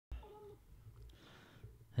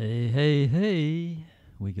Hey, hey, hey,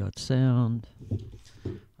 we got sound.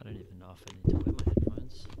 I don't even know if I need to wear my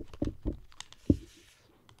headphones.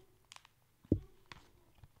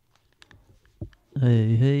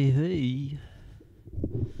 Hey, hey, hey.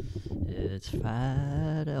 It's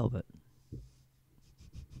Fat Albert.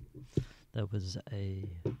 That was a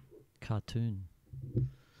cartoon.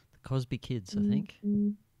 The Cosby Kids, I think,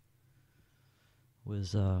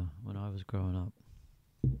 was when I was growing up.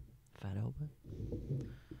 Fat Albert?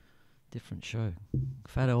 Different show.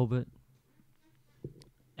 Fat Albert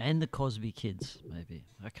and the Cosby Kids, maybe.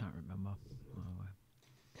 I can't remember. Oh,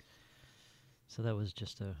 so that was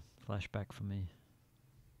just a flashback for me.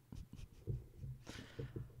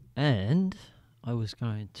 And I was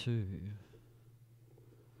going to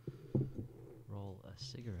roll a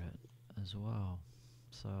cigarette as well.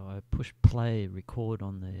 So I pushed play, record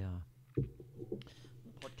on the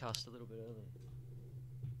podcast a little bit early.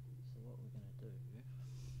 So what we're going to do...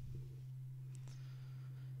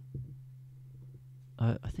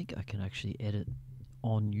 I think I can actually edit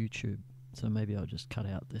on YouTube. So maybe I'll just cut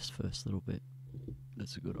out this first little bit.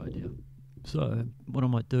 That's a good idea. So what I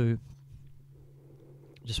might do,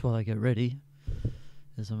 just while I get ready,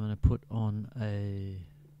 is I'm going to put on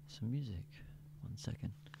some music. 1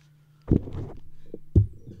 second.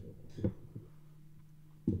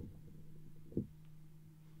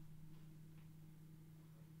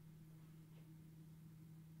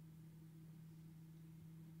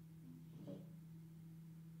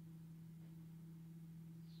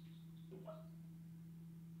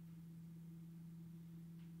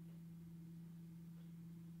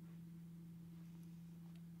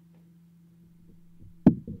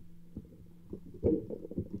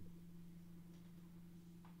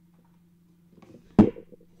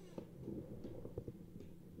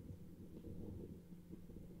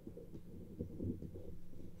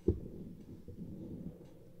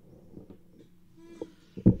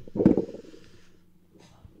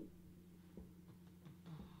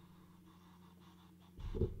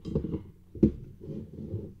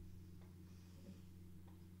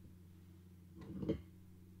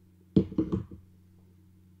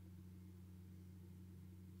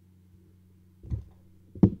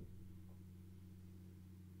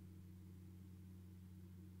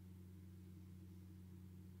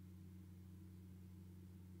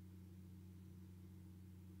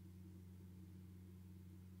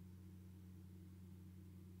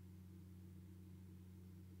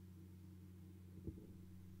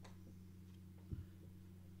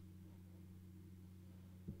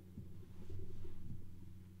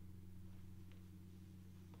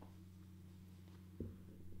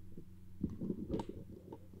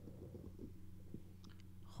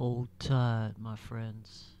 Hold tight, my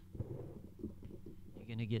friends. You're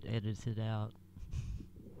going to get edited out.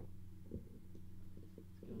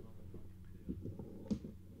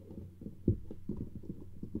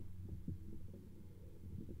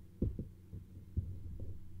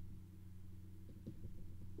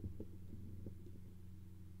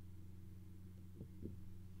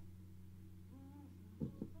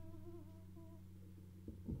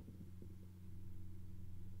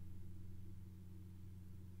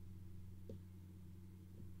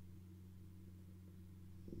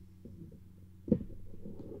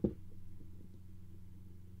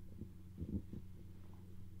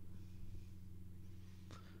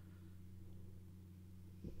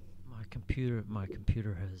 My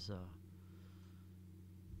computer has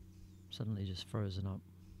suddenly just frozen up.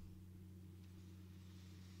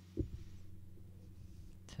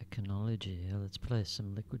 Technology. Yeah, let's play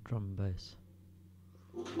some liquid drum and bass.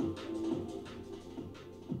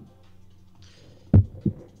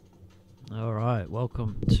 All right,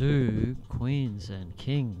 welcome to Queens and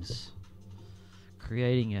Kings,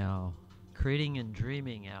 creating and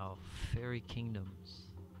dreaming our fairy kingdoms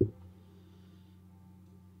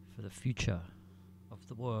for the future of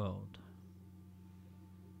the world.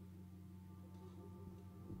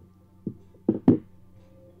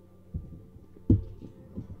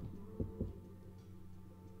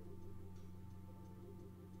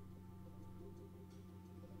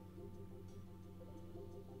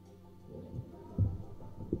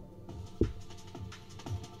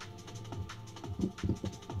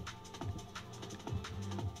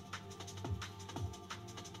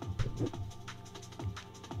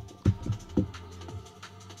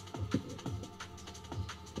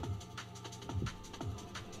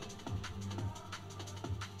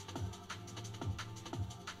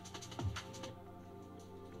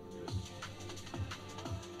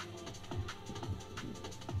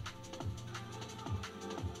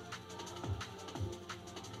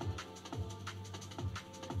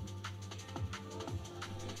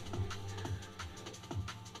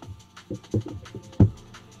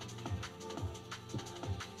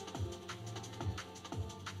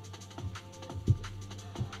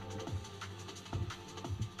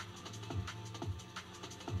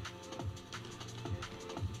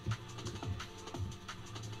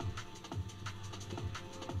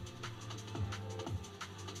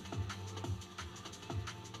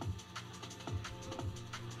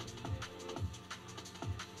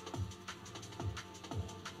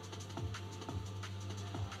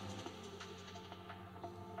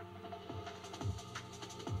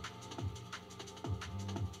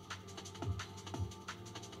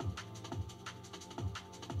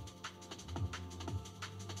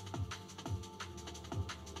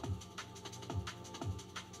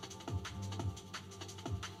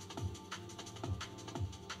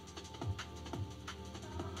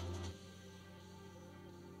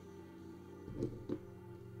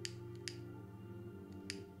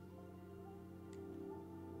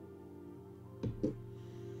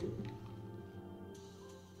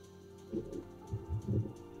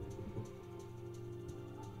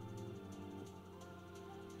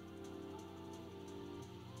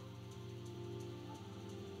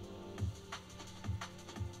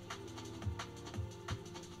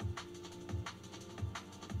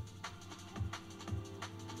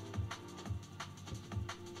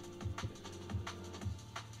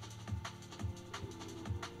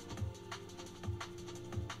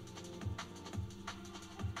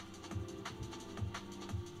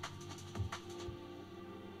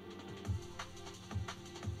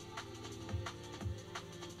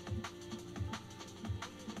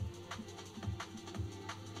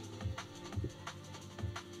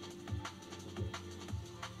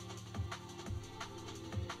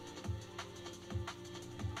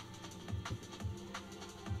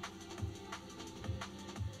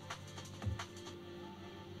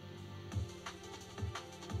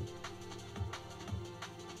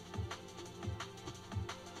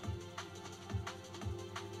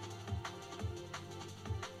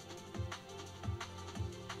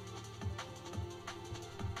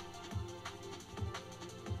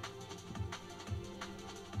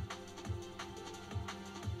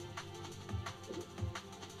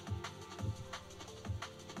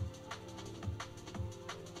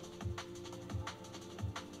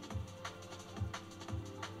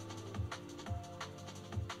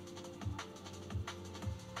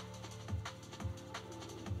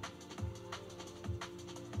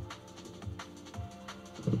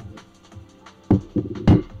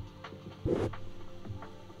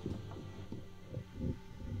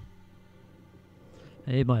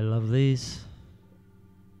 Hey, my lovelies.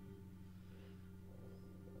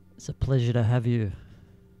 It's a pleasure to have you.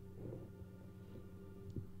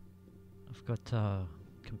 I've got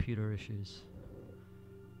computer issues.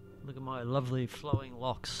 Look at my lovely flowing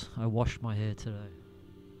locks. I washed my hair today.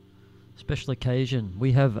 Special occasion.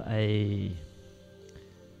 We have a...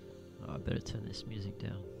 Oh, I better turn this music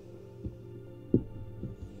down.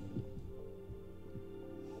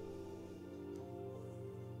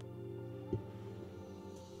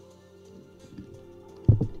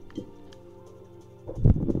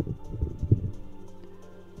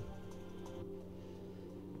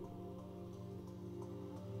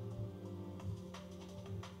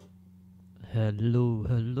 Hello,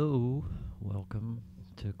 hello. Welcome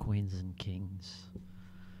to Queens and Kings.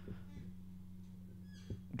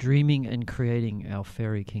 Dreaming and creating our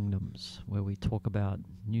fairy kingdoms, where we talk about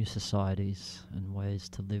new societies and ways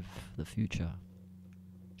to live the future.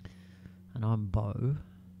 And I'm Bo.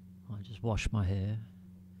 I just washed my hair.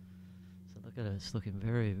 So look at it, it's looking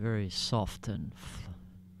very, very soft and...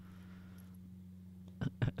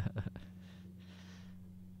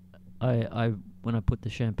 when I put the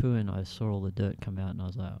shampoo in, I saw all the dirt come out, and I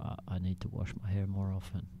was like, I need to wash my hair more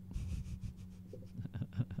often.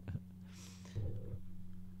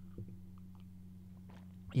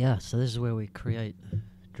 Yeah, so this is where we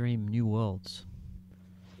dream new worlds.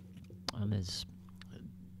 And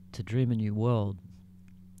to dream a new world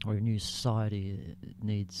or a new society,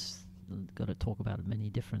 got to talk about many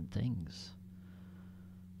different things.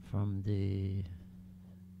 From the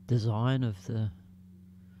design of the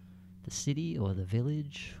city or the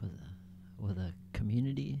village or the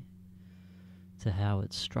community, to how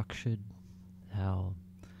it's structured, how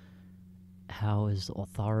is the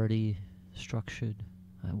authority structured,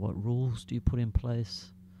 and what rules do you put in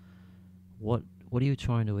place, what are you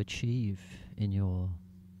trying to achieve in your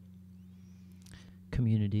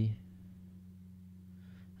community.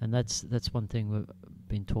 And that's one thing we've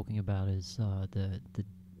been talking about, is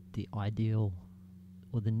the ideal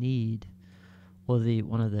or the need, or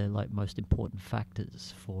one of the most important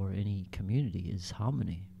factors for any community is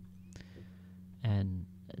harmony. And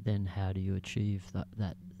then how do you achieve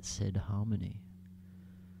that said harmony?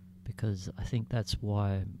 Because I think that's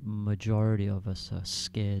why majority of us are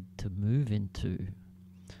scared to move into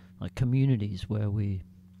like communities where we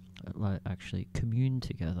like actually commune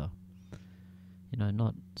together. You know,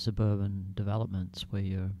 not suburban developments where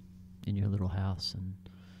you're in your little house and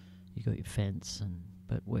you got your fence,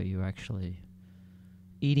 but where you're actually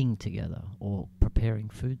eating together or preparing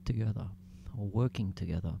food together or working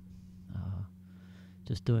together,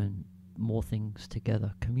 just doing more things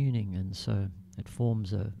together, communing, and so it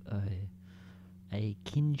forms a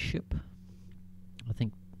kinship. I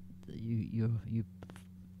think you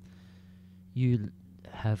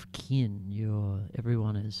have kin.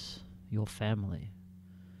 Everyone is your family,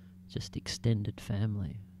 just extended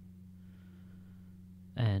family,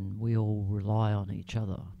 and we all rely on each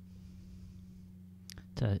other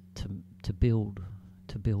to build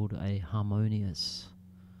a harmonious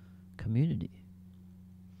community.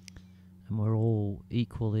 And we're all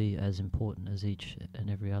equally as important as each and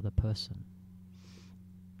every other person.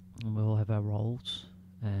 And we all have our roles,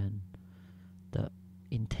 and the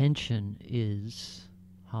intention is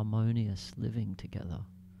harmonious living together.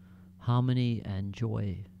 Harmony and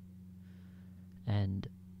joy and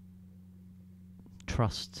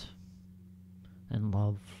trust and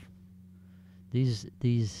love.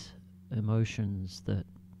 These emotions that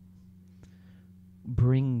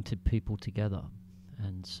bring to people together,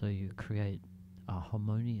 and so you create a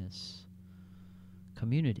harmonious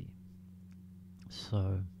community.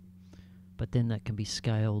 So, but then that can be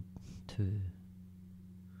scaled to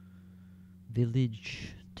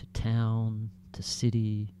village, to town, to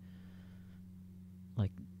city.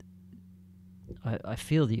 Like, I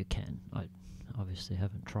feel that you can. I obviously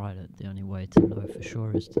haven't tried it. The only way to know for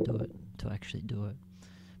sure is to do it, to actually do it.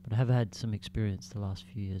 But I have had some experience the last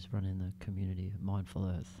few years running the community of Mindful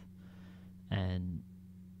Earth, and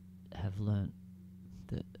have learnt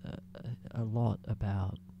that a lot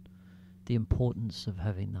about the importance of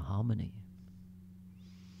having the harmony.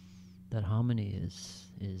 That harmony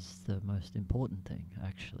is the most important thing,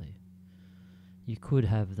 actually. You could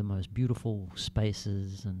have the most beautiful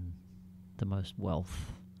spaces and the most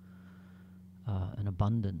wealth and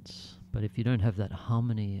abundance, but if you don't have that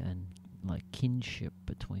harmony and like kinship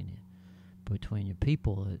between your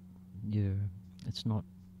people, it's not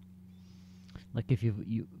like if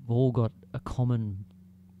you've all got a common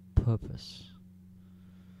purpose,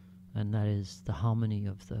 and that is the harmony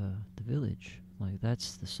of the village. Like,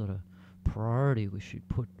 that's the sort of priority we should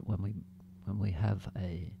put when we have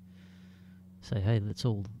say, hey, let's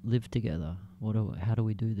all live together. How do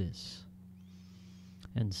we do this?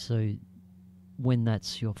 And so when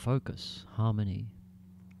that's your focus, harmony,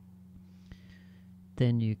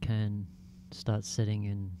 then you can start setting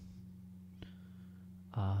in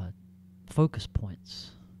focus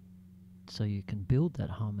points, so you can build that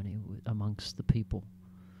harmony amongst the people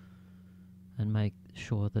and make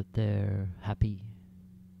sure that they're happy.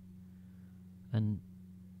 And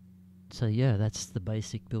so, yeah, that's the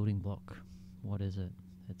basic building block. What is it?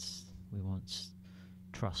 We want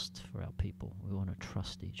trust for our people. We want to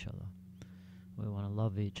trust each other. We want to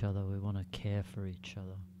love each other. We want to care for each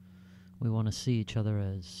other. We want to see each other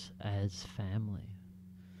as family.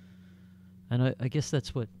 And I guess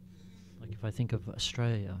that's what, like, if I think of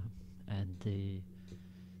Australia and the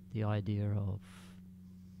idea of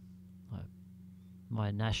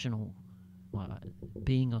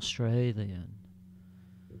being Australian,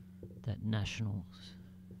 that national,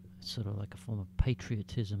 sort of like a form of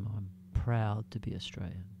patriotism. I'm proud to be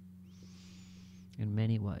Australian in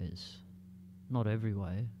many ways. Not every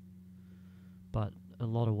way, but a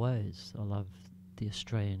lot of ways. I love the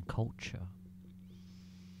Australian culture.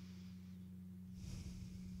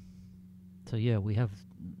 So yeah, we have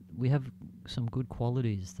some good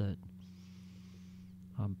qualities that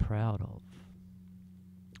I'm proud of.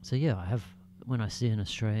 So yeah, when I see an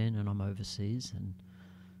Australian and I'm overseas, and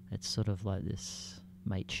it's sort of like this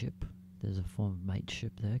mateship. There's a form of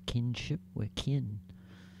mateship there, kinship. We're kin,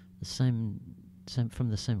 the same from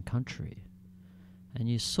the same country, and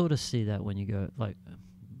you sort of see that when you go, like,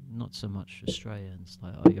 not so much Australians,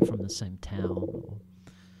 like, oh, you're from the same town. Or,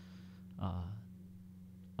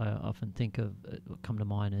 I often think of what come to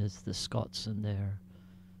mind is the Scots and their,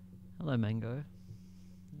 hello Mango,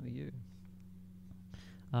 how are you?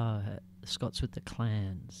 The Scots with the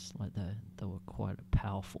clans, like they were quite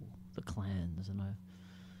powerful, the clans, and I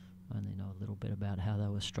only know a little bit about how they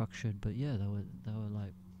were structured, but yeah, they were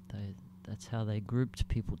like, that's how they grouped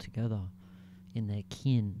people together in their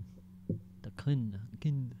kin, the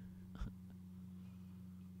kin.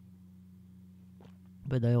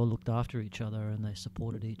 but they all looked after each other and they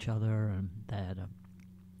supported each other, and they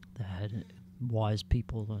had wise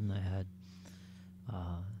people, and they had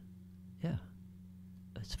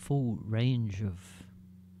it's a full range of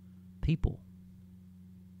people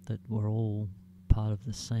that were all part of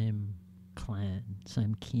the same clan,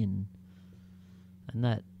 same kin. And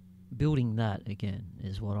that, building that again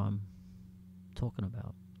is what I'm talking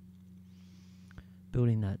about.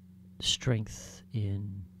 Building that strength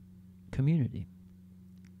in community.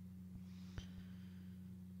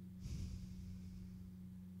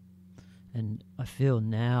 And I feel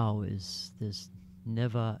now there's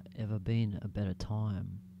never ever been a better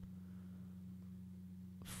time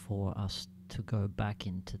for us to go back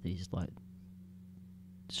into these like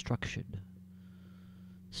structured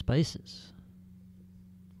spaces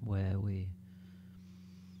where we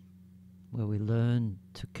learn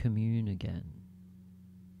to commune again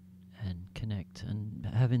and connect. And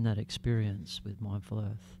having that experience with Mindful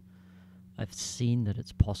Earth, I've seen that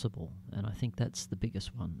it's possible, and I think that's the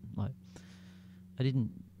biggest one. Like, I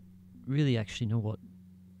didn't really actually know what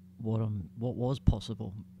was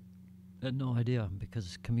possible. I had no idea,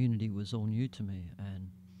 because community was all new to me.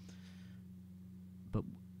 But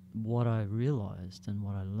what I realized and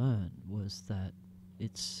what I learned was that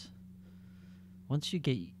it's, once you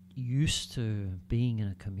get used to being in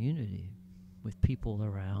a community with people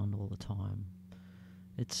around all the time,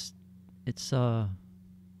 it's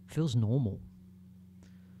feels normal,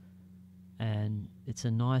 and it's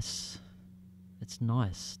nice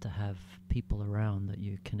to have people around that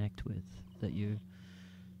you connect with, that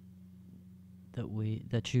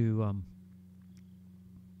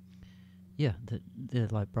they're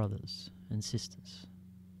like brothers and sisters,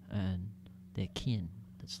 and they're kin.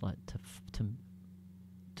 It's like to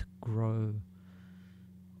grow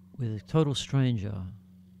with a total stranger,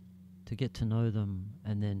 to get to know them,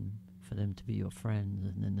 and then for them to be your friends,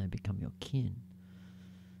 and then they become your kin.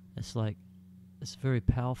 It's like, it's very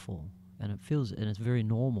powerful, and it's very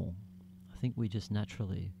normal. I think we just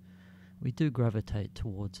naturally, we do gravitate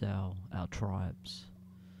towards our tribes.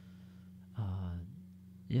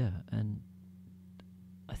 And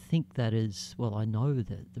I think that is, well, I know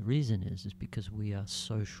that the reason is because we are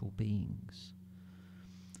social beings.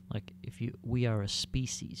 Like, we are a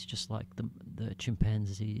species, just like the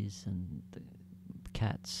chimpanzees and the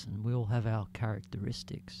cats, and we all have our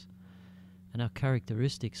characteristics. And our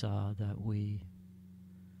characteristics are that we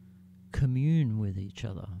commune with each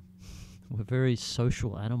other. We're very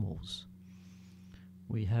social animals.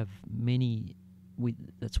 We have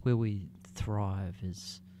that's where we thrive,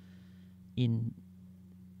 is in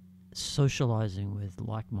socializing with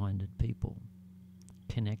like-minded people,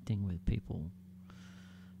 connecting with people,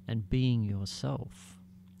 and being yourself.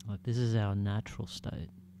 Like, this is our natural state,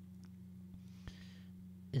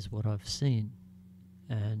 is what I've seen.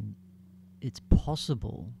 And it's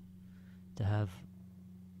possible to have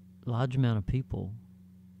large amount of people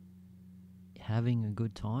having a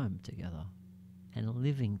good time together and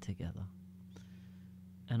living together.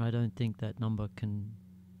 And I don't think that number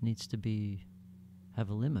needs to have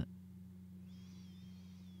a limit.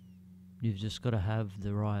 You've just got to have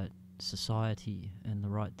the right society and the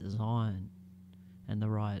right design and the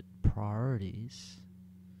right priorities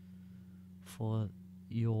for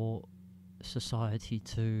your society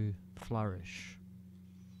to flourish.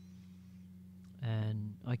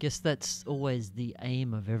 And I guess that's always the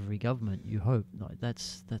aim of every government, you hope. Like,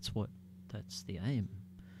 that's the aim,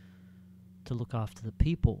 to look after the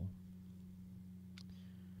people.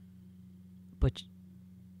 But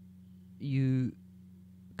you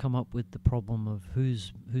come up with the problem of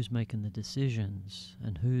who's making the decisions,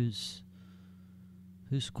 and who's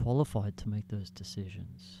qualified to make those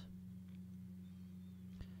decisions.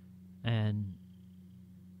 And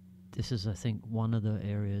this is, I think, one of the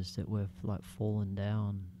areas that we've like fallen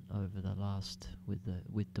down over the last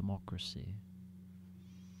with democracy,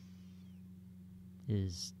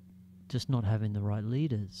 is just not having the right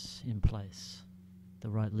leaders in place, the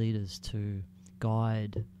right leaders to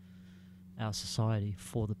guide our society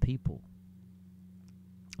for the people.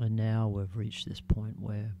 And now we've reached this point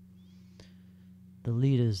where the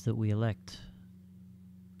leaders that we elect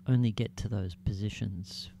only get to those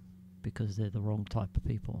positions because they're the wrong type of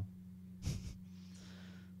people.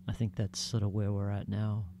 I think that's sort of where we're at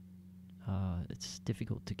now. It's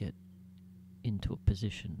difficult to get into a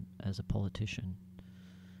position as a politician,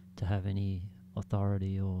 to have any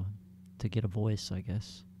authority or to get a voice, I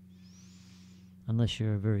guess. Unless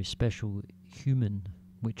you're a very special human,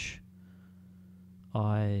 which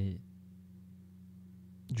I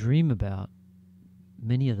dream about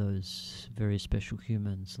many of those very special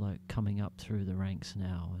humans, like coming up through the ranks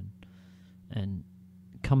now and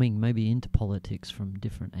coming maybe into politics from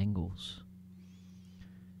different angles,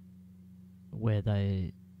 where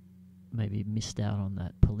they maybe missed out on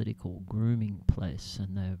that political grooming place,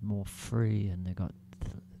 and they're more free, and they got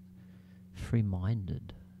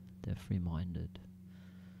free-minded. They're free-minded,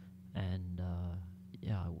 and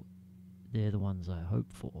they're the ones I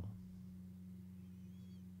hope for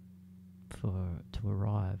to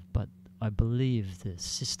arrive. But I believe the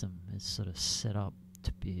system is sort of set up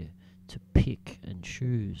to pick and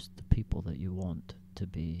choose the people that you want to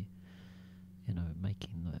be,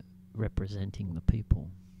 representing the people.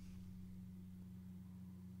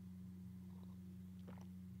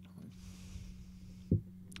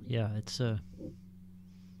 Yeah, it's a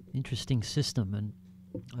interesting system, and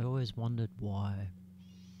I always wondered why.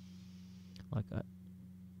 Like,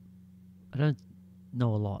 I don't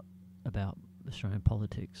know a lot about Australian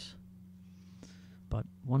politics, but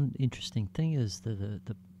one interesting thing is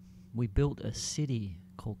that we built a city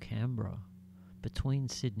called Canberra between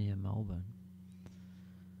Sydney and Melbourne.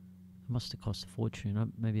 It must have cost a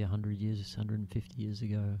fortune, maybe 100 years, 150 years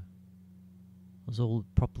ago. It was all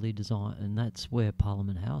properly designed, and that's where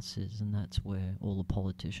Parliament House is, and that's where all the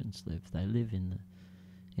politicians live. They live in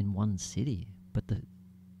one city. But the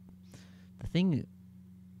thing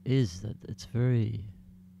is that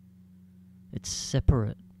it's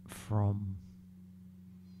separate from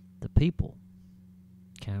the people,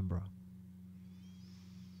 Canberra.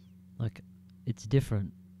 Like, it's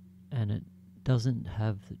different, and it doesn't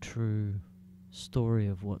have the true story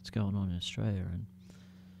of what's going on in Australia. And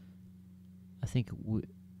I think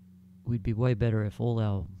we'd be way better if all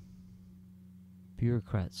our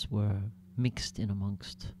bureaucrats were mixed in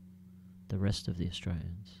amongst the rest of the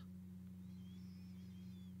Australians.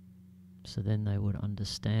 So then they would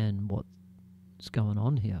understand what's going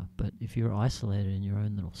on here. But if you're isolated in your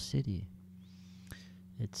own little city,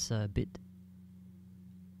 it's a bit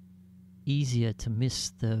easier to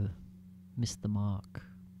miss the mark.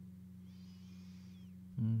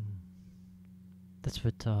 That's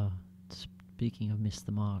what. Speaking of miss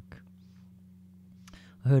the mark,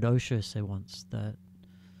 I heard Osho say once that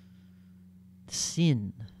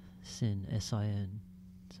sin, S-I-N,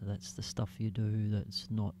 so that's the stuff you do that's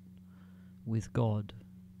not with God.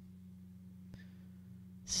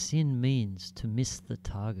 Sin means to miss the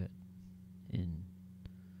target in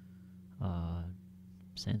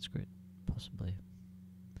Sanskrit, possibly.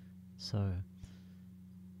 So,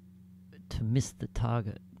 to miss the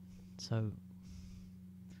target. So,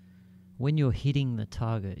 when you're hitting the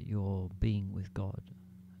target, you're being with God.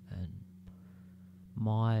 And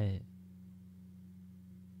my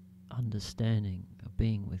understanding of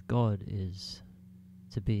being with God is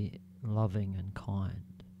to be loving and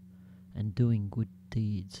kind and doing good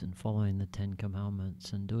deeds and following the 10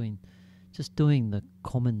 Commandments and doing the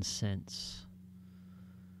common sense,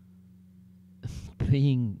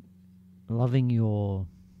 loving all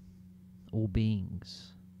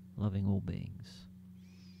beings.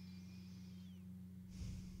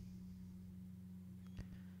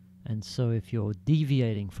 And so if you're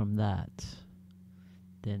deviating from that,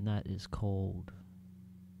 then that is called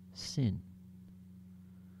sin.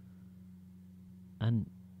 And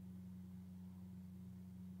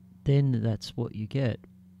then that's what you get.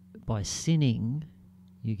 By sinning,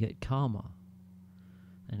 you get karma.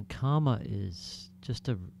 And karma is just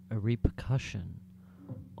a repercussion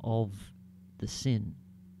of the sin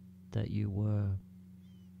that you were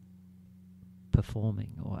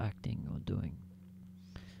performing or acting or doing.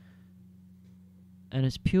 And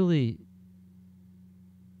it's purely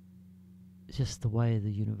just the way the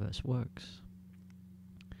universe works.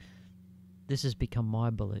 This has become my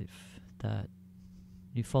belief, that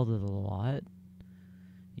you follow the light,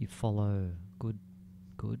 you follow good,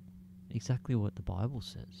 exactly what the Bible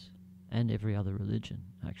says, and every other religion,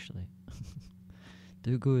 actually.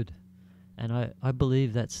 Do good. And I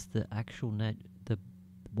believe that's the actual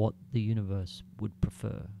what the universe would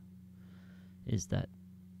prefer, is that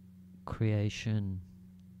creation,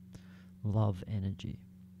 love energy.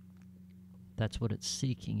 That's what it's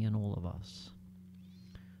seeking in all of us.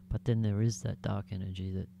 But then there is that dark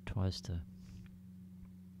energy that tries to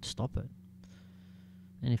stop it.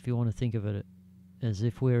 And if you want to think of it as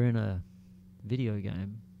if we're in a video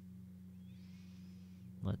game,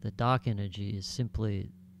 like, the dark energy is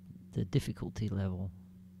simply the difficulty level.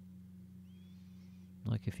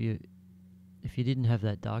 Like, if you didn't have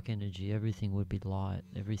that dark energy, everything would be light,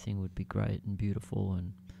 everything would be great and beautiful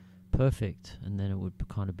and perfect, and then it would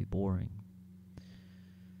kind of be boring.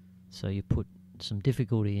 So you put some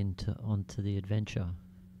difficulty onto the adventure,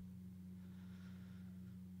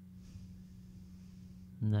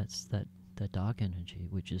 and that's that dark energy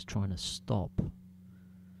which is trying to stop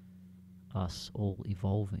us all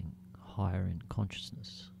evolving higher in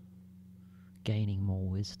consciousness, gaining more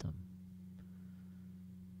wisdom,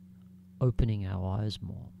 opening our eyes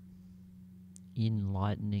more,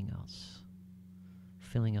 enlightening us,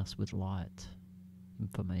 filling us with light,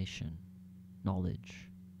 information, knowledge.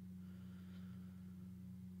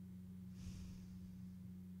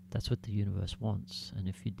 That's what the universe wants. And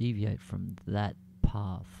if you deviate from that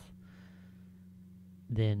path,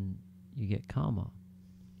 then you get karma.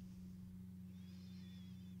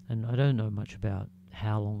 And I don't know much about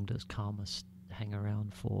how long does karma hang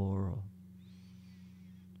around for,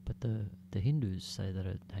 but the Hindus say that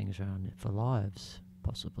it hangs around for lives,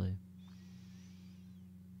 possibly.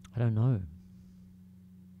 I don't know.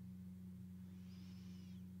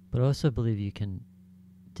 But I also believe you can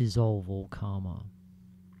dissolve all karma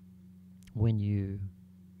when you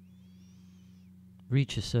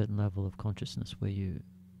reach a certain level of consciousness where you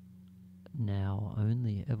now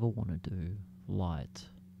only ever want to do light.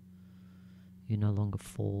 You no longer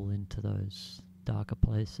fall into those darker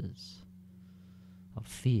places of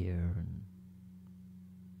fear and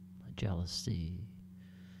jealousy,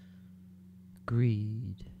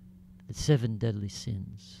 greed, the 7 deadly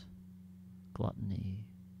sins, gluttony.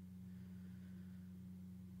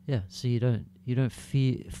 Yeah, so you don't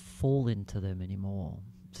fall into them anymore.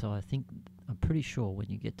 So I'm pretty sure when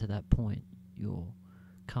you get to that point, your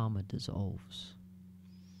karma dissolves.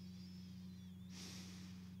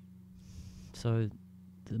 So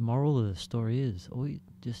the moral of the story is, you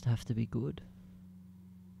just have to be good.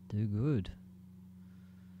 Do good.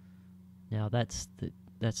 Now that's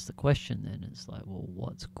the question then. It's like, well,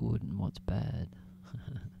 what's good and what's bad?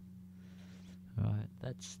 Right.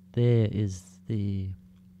 There is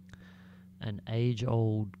an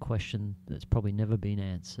age-old question that's probably never been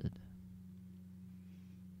answered.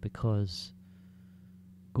 Because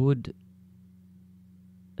good,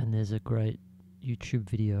 and there's a great YouTube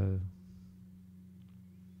video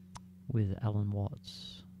with Alan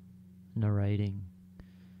Watts narrating,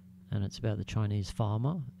 and it's about the Chinese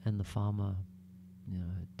farmer, and the farmer,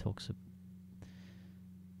 talks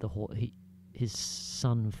his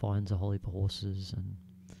son finds a whole heap of horses, and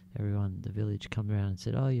everyone in the village come around and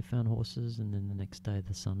said, "Oh, you found horses," and then the next day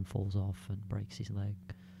the son falls off and breaks his leg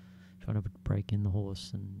trying to break in the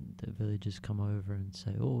horse, and the villagers come over and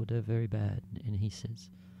say, "Oh, they're very bad," and he says,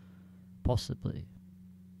 "Possibly."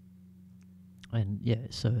 And yeah,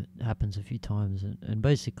 so it happens a few times, and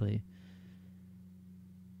basically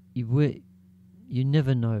you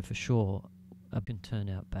never know for sure. It can turn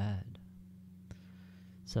out bad.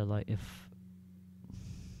 So like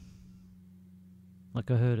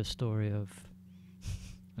I heard a story of,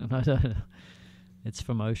 and I don't know, it's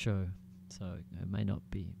from Osho, so it may not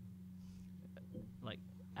be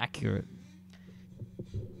accurate.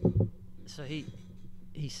 So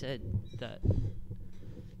he said that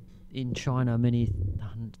in China many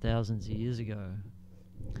thousands of years ago,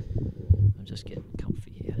 I'm just getting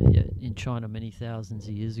comfy here. Yeah, in China many thousands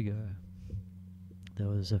of years ago, there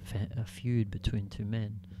was a feud between two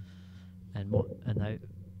men, and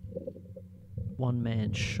one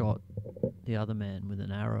man shot the other man with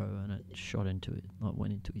an arrow, and it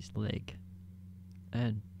went into his leg,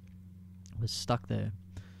 and was stuck there.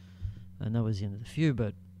 And that was the end of the feud.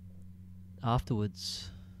 But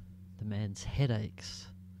afterwards, the man's headaches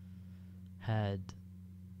had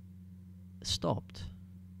stopped.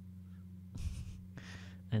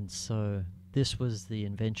 And so this was the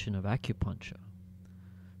invention of acupuncture.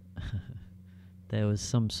 There was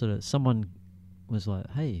someone was like,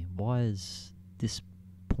 "Hey, why is this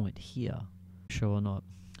point here?" Sure or not,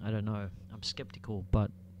 I don't know. I'm skeptical,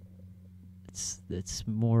 but it's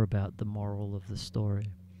more about the moral of the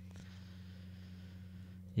story.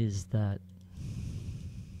 Is that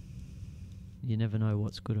you never know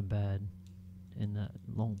what's good and bad in that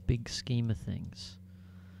long, big scheme of things.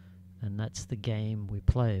 And that's the game we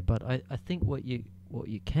play. But I think what you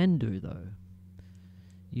can do, though,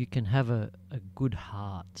 you can have a good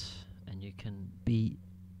heart, and you can be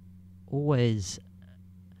always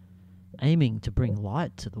aiming to bring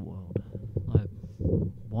light to the world. Like,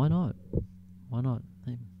 why not? Why not?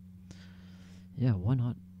 Yeah, why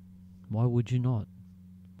not? Why would you not?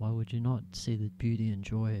 Why would you not see the beauty and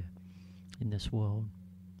joy in this world?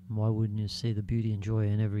 Why wouldn't you see the beauty and joy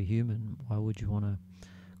in every human? Why would you want to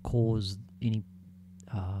cause any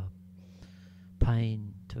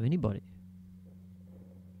pain to anybody?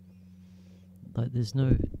 Like, there's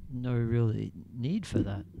no really need for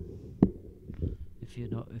that. If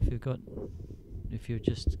you're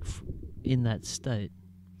just in that state.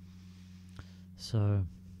 So,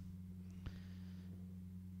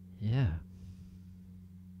 yeah.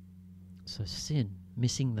 So sin,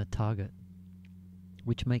 missing the target.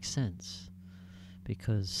 which makes sense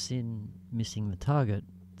because sin missing the target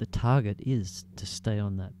is to stay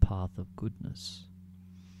on that path of goodness.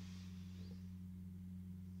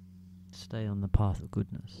 Stay on the path of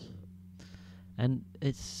goodness. And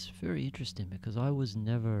it's very interesting because I was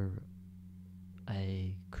never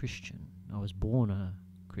a Christian. I was born a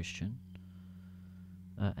Christian,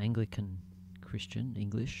 Anglican Christian,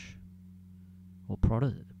 English, or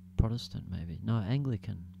Protestant maybe. No,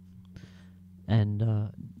 Anglican. And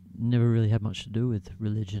never really had much to do with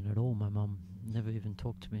religion at all. My mum never even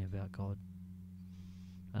talked to me about God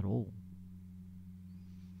at all.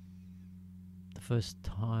 The first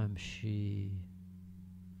time she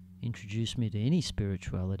introduced me to any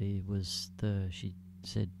spirituality was she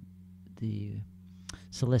said the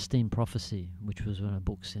Celestine Prophecy, which was one of the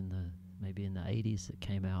books maybe in the 80s that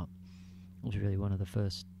came out. It was really one of the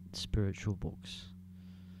first spiritual books.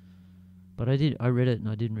 But I read it and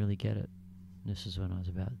I didn't really get it. This is when I was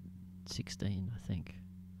about 16, I think.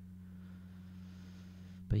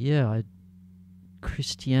 But yeah,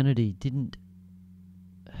 Christianity didn't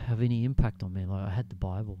have any impact on me. Like, I had the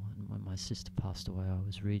Bible, and when my sister passed away, I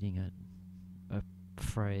was reading it, a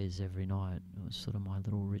phrase every night. It was sort of my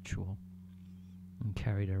little ritual, and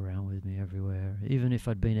carried it around with me everywhere. Even if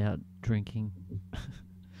I'd been out drinking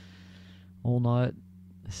all night,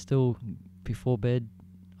 still before bed,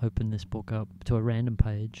 open this book up to a random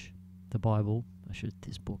page, the Bible.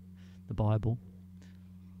 The Bible.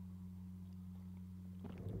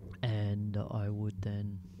 And I would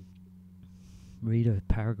then read a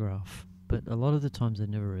paragraph. But a lot of the times I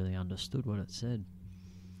never really understood what it said.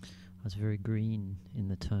 I was very green in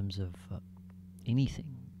the terms of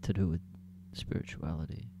anything to do with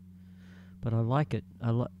spirituality. But I like it.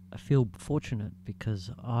 I feel fortunate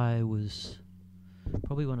because I was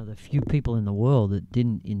probably one of the few people in the world that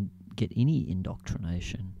didn't get any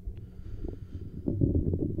indoctrination.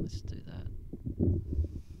 Let's do that.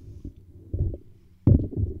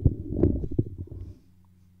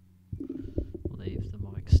 Leave the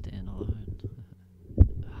mic stand alone.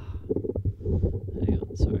 Hang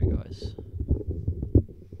on, sorry guys.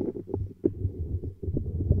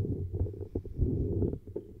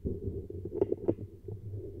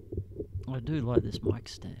 I do like this mic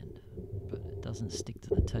stand, but it doesn't stick to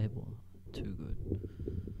the table too good.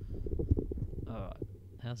 Alright,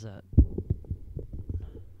 how's that?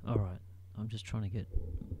 Alright, I'm just trying to get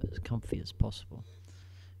as comfy as possible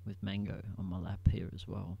with Mango on my lap here as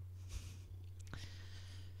well.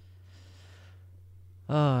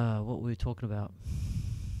 What were we talking about?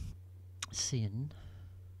 Sin.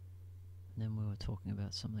 And then we were talking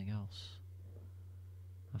about something else.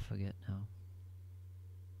 I forget now.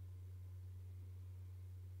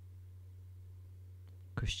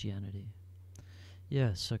 Christianity.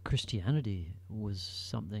 Yeah, so Christianity was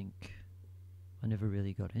something I never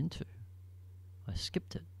really got into. I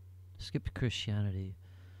skipped it. Skipped Christianity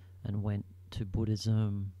and went to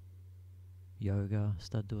Buddhism, yoga,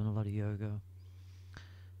 started doing a lot of yoga.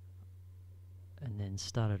 And then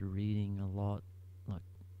started reading a lot, like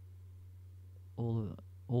all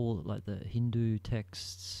like the Hindu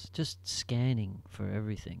texts, just scanning for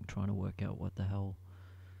everything, trying to work out what the hell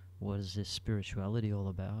was this spirituality all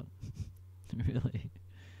about. Really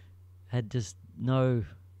had just no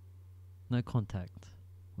contact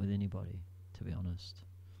with anybody, to be honest.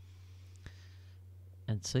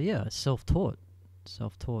 And so yeah, self-taught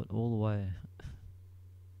all the way.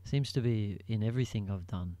 Seems to be in everything I've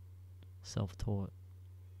done. Self-taught.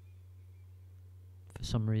 For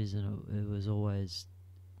some reason it was always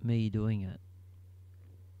me doing it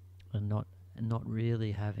and not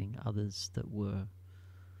really having others that were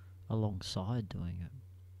alongside doing it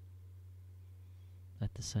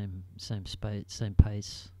at the same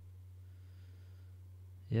pace.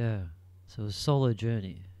 Yeah, so it was a solo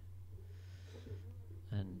journey,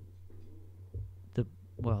 and it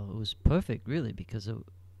was perfect really because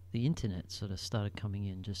the internet sort of started coming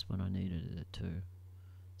in just when I needed it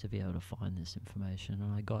to be able to find this information.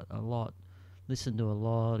 And I got listened to a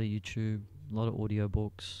lot of YouTube, a lot of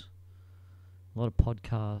audiobooks, a lot of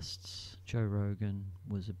podcasts. Joe Rogan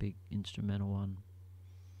was a big instrumental one.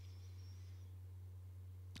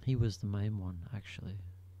 He was the main one, actually.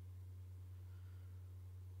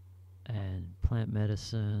 And plant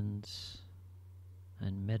medicines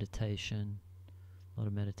and meditation, a lot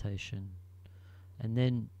of meditation. And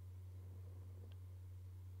then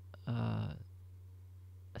I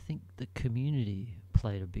think the community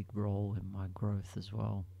played a big role in my growth as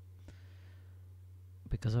well.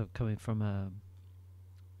 Because I'm coming from a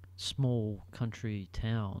small country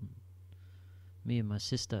town, me and my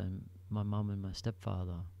sister and my mum and my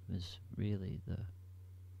stepfather was really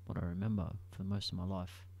what I remember for most of my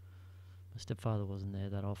life. My stepfather wasn't there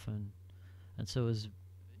that often, and so it was,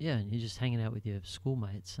 and you're just hanging out with your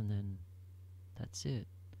schoolmates, and then that's it.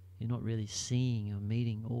 You're not really seeing or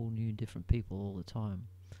meeting all new different people all the time.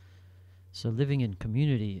 So living in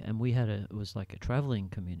community, and it was like a traveling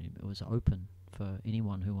community. It was open for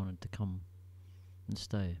anyone who wanted to come and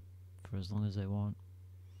stay for as long as they want,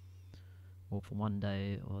 or for one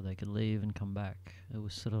day, or they could leave and come back. It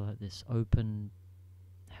was sort of like this open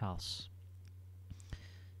house.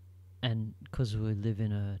 And because we live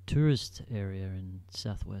in a tourist area in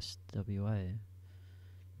southwest WA,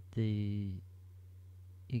 you're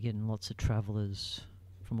getting lots of travellers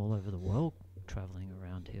from all over the world travelling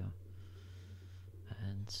around here.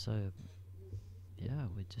 And so,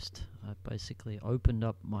 I basically opened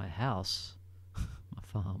up my house, my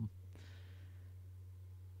farm,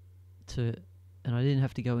 and I didn't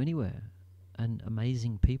have to go anywhere. And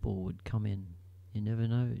amazing people would come in. You never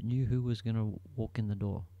knew who was going to walk in the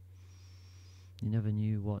door. You never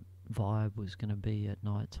knew what vibe was going to be at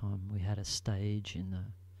night time. We had a stage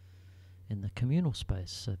in the communal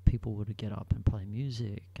space, so people would get up and play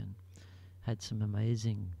music, and had some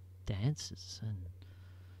amazing dances. And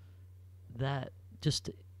that, just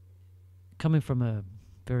coming from a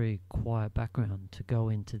very quiet background, to go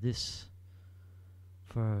into this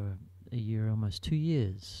for a year, almost 2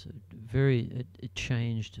 years, it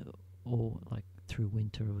changed. All, like, through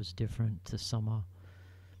winter it was different to summer,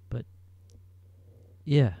 but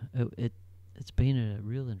it's been a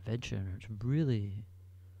real adventure, and it's really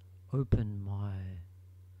opened my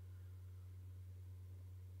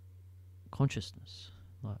consciousness.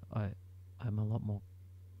 Like, I'm a lot more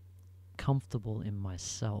comfortable in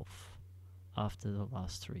myself after the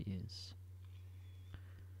last 3 years.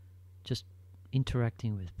 Just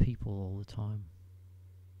interacting with people all the time.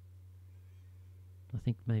 I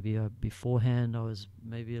think maybe beforehand I was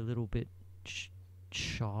maybe a little bit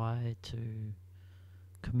shy to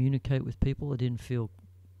communicate with people. I didn't feel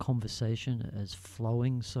conversation as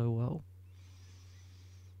flowing so well.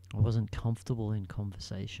 I wasn't comfortable in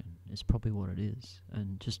conversation, is probably what it is.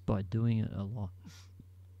 And just by doing it a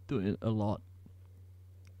lot,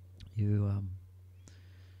 you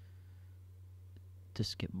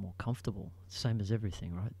just get more comfortable. Same as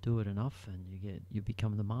everything, right? Do it enough and you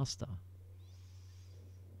become the master.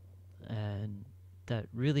 And that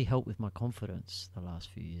really helped with my confidence the last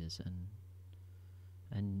few years,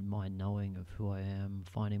 and my knowing of who I am,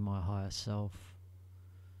 finding my higher self,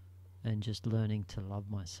 and just learning to love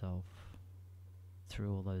myself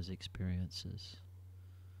through all those experiences.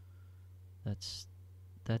 That's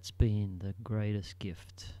been the greatest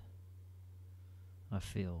gift, I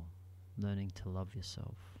feel, learning to love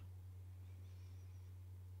yourself.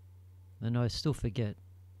 And I still forget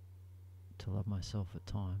to love myself at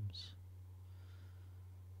times.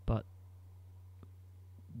 But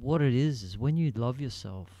what it is when you love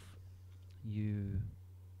yourself, you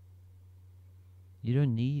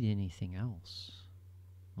don't need anything else.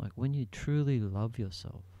 Like, when you truly love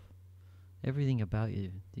yourself, everything about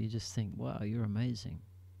you just think, wow, you're amazing.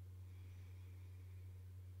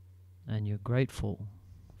 And you're grateful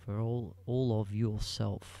for all of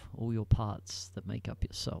yourself, all your parts that make up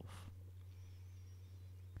yourself.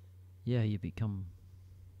 You become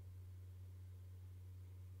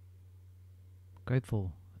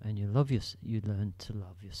grateful, and you learn to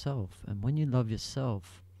love yourself. And when you love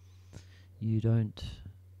yourself, you don't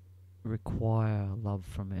require love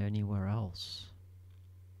from anywhere else.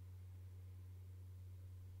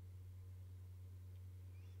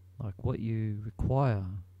 Like, what you require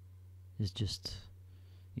is just,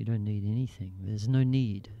 you don't need anything. There's no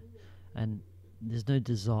need, and there's no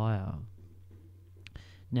desire.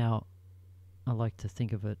 Now, I like to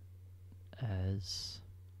think of it as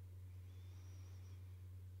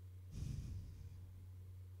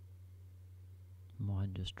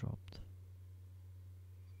mine just dropped.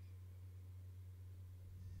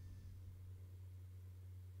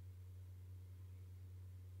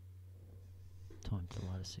 Time to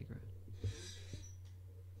light a cigarette.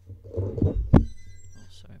 Oh,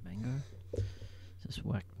 sorry, Mango. Just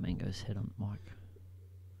whacked Mango's head on the mic.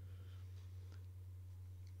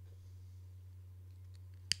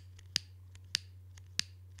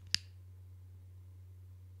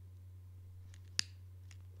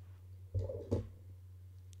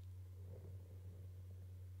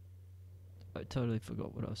 I totally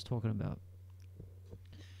forgot what I was talking about.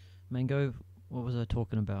 Mango, what was I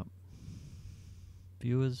talking about?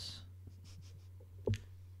 Viewers?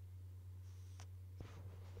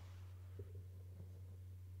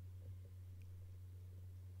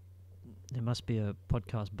 There must be a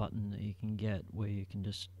podcast button that you can get where you can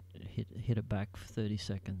just hit it back for 30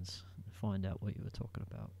 seconds and find out what you were talking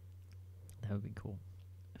about. That would be cool.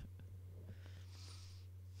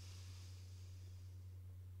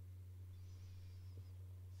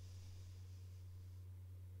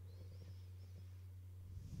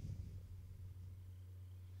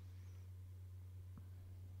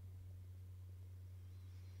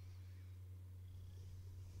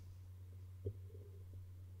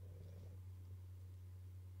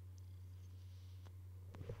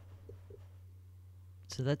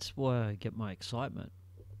 So that's why I get my excitement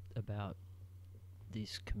about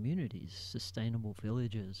these communities, sustainable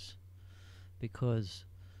villages, because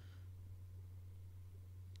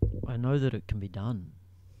I know that it can be done,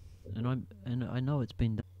 and I know it's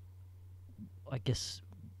been done. I guess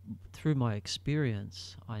through my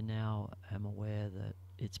experience, I now am aware that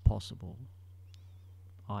it's possible.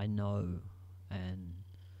 I know, and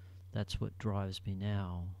that's what drives me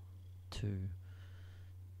now to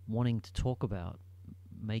wanting to talk about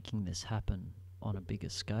making this happen on a bigger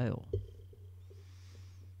scale.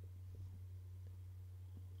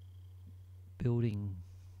 Building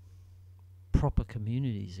proper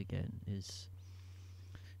communities again is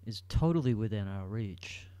totally within our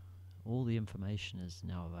reach. All the information is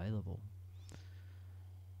now available.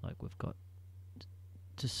 Like, we've got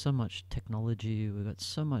just so much technology, we've got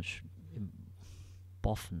so much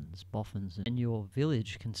boffins, and your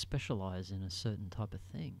village can specialize in a certain type of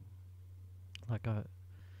thing. Like,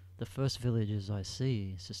 the first villages I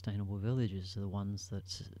see, sustainable villages, are the ones that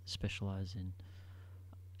specialize in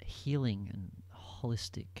healing and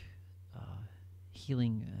holistic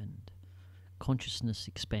healing and consciousness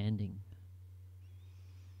expanding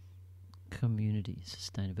community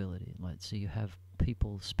sustainability. Like, so you have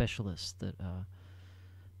people, specialists that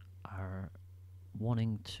are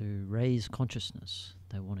wanting to raise consciousness.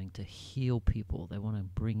 They're wanting to heal people. They want to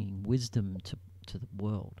bring wisdom to the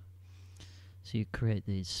world. So you create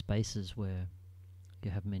these spaces where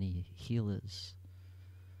you have many healers,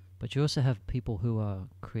 but you also have people who are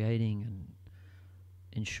creating and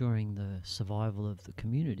ensuring the survival of the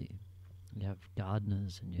community. You have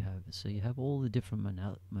gardeners, and you have all the different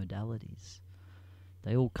modalities.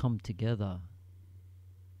 They all come together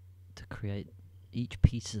to create each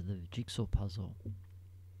piece of the jigsaw puzzle.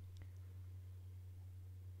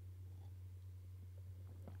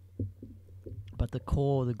 But the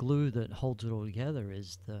core, the glue that holds it all together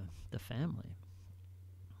is the family.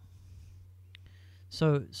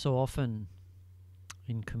 So often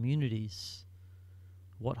in communities,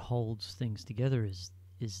 what holds things together is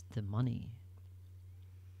the money.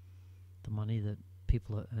 The money that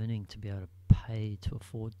people are earning to be able to pay to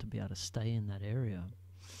afford to be able to stay in that area.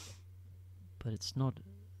 But that's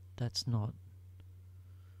not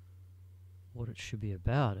what it should be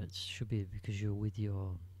about. It should be because you're with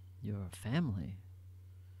your family,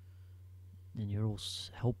 and you're all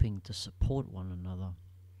helping to support one another.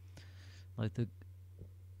 Like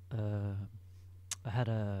I had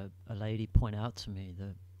a lady point out to me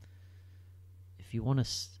that if you want to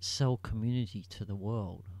sell community to the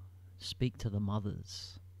world, speak to the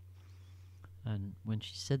mothers. And when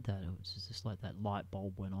she said that, it was just like that light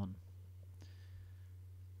bulb went on.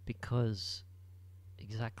 Because,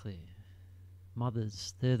 exactly,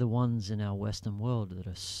 mothers, they're the ones in our Western world that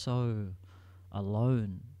are so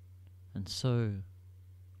alone and so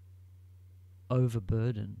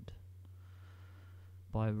overburdened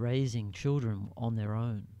by raising children on their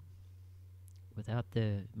own. Without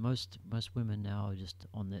most women now are just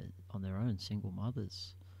on their own, single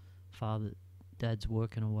mothers. Dad's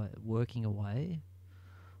working away,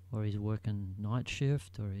 or he's working night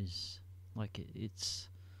shift, or he's like it's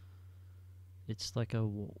like a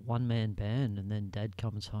one-man band, and then dad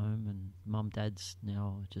comes home, and dad's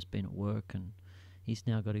now just been at work, and he's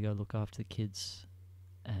now got to go look after the kids,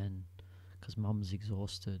 and because mum's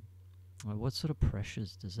exhausted. Like, what sort of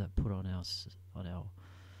pressures does that put on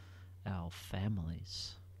our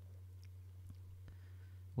families?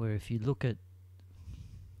 Where if you look at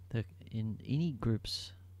in any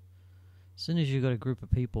groups, as soon as you've got a group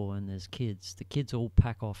of people and there's kids, the kids all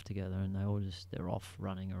pack off together, and they're off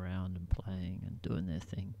running around and playing and doing their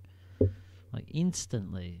thing. Like,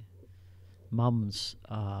 instantly, mums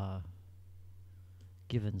are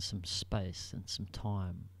given some space and some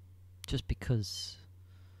time, just because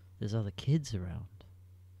there's other kids around.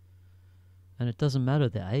 And it doesn't matter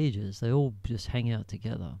their ages, they all just hang out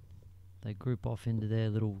together. They group off into their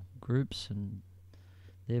little groups and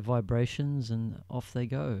their vibrations, and off they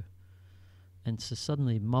go. And so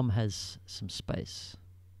suddenly mum has some space.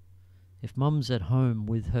 If mum's at home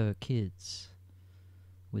with her kids,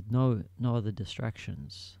 with no other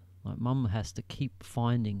distractions, Like, mum has to keep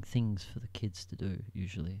finding things for the kids to do,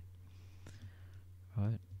 usually.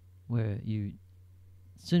 Right? Where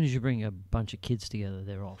as soon as you bring a bunch of kids together,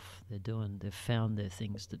 they're off. They've found their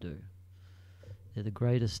things to do. They're the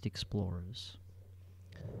greatest explorers.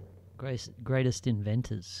 Greatest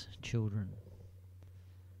inventors, children.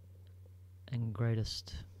 And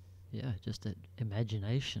greatest, just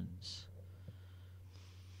imaginations.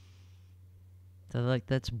 So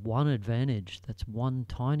that's one advantage. That's one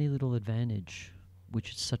tiny little advantage,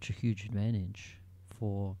 which is such a huge advantage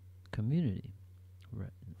for community,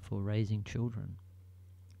 for raising children.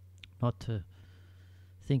 Not to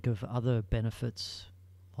think of other benefits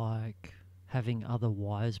like having other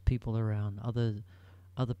wise people around,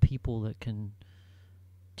 other people that can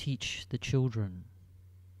teach the children,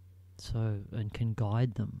 and can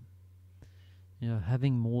guide them.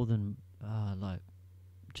 Having more than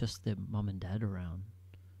just their mum and dad around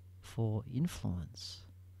for influence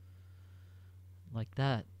like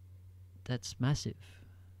that's massive.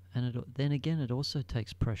 And then again, it also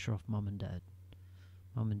takes pressure off mum and dad.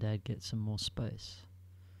 Mum and dad get some more space.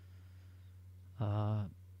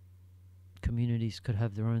 Communities could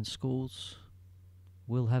have their own schools,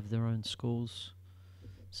 will have their own schools,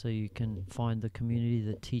 so you can find the community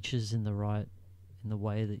that teaches in the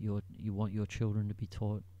way that you want your children to be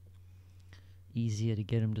taught. Easier to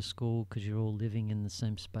get them to school because you're all living in the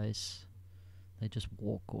same space. They just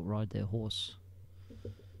walk or ride their horse.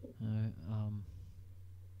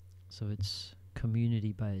 So it's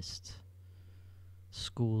community-based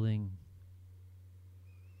schooling.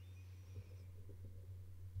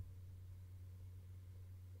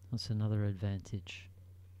 That's another advantage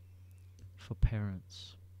for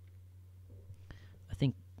parents. I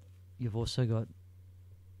think you've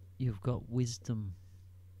got wisdom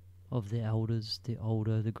of the elders,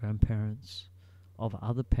 the grandparents, of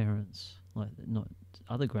other parents, like not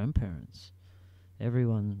other grandparents.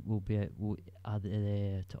 Everyone are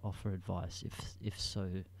there to offer advice if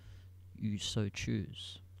you so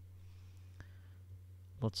choose.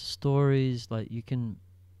 Lots of stories, like you can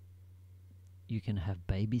have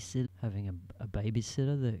having a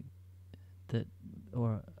babysitter that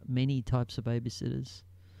or many types of babysitters.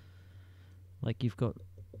 Like, you've got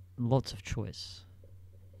lots of choice.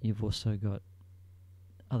 You've also got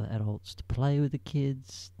other adults to play with the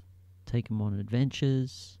kids, take them on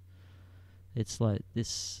adventures. It's like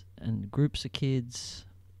this, and groups of kids.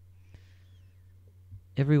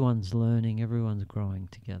 Everyone's learning, everyone's growing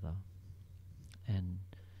together. And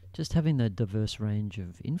just having that diverse range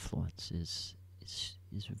of influence is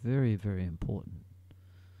very, very important,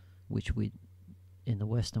 which in the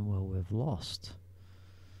Western world, we've lost.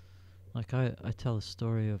 Like, I tell a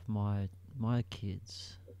story of my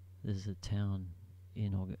kids. There's a town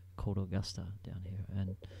called Augusta down here,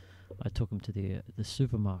 and I took them to the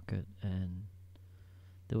supermarket, and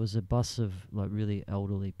there was a bus of like really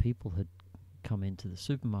elderly people had come into the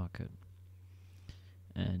supermarket,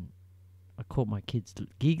 and I caught my kids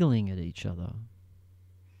giggling at each other.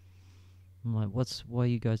 I'm like, why are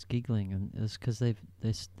you guys giggling? And it's because there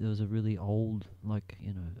was a really old,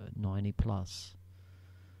 90 plus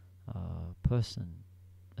person,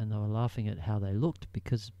 and they were laughing at how they looked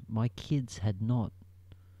because my kids had not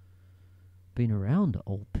been around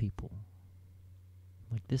old people.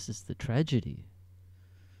 Like, this is the tragedy.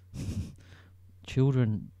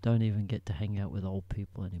 Children don't even get to hang out with old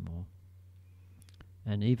people anymore.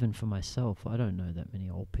 And even for myself, I don't know that many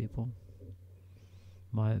old people.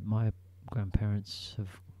 My grandparents have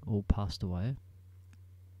all passed away.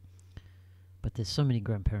 But there's so many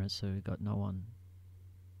grandparents who have got no one.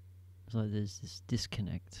 So there's this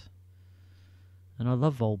disconnect. And I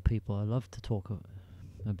love old people. I love to talk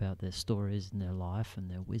about their stories and their life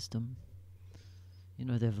and their wisdom.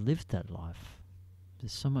 They've lived that life.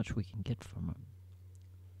 There's so much we can get from it.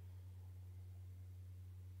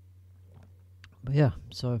 But yeah,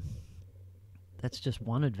 so that's just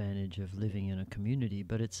one advantage of living in a community,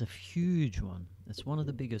 but it's a huge one. It's one of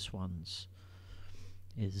the biggest ones,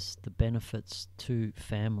 is the benefits to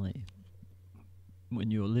family when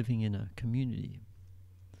you're living in a community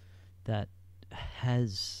that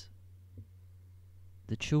has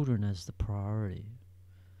the children as the priority.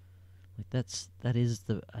 Like, that is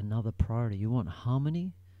another priority. You want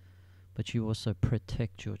harmony, but you also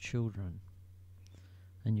protect your children.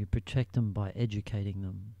 And you protect them by educating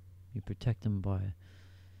them. You protect them by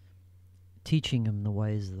teaching them the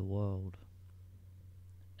ways of the world.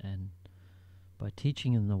 And by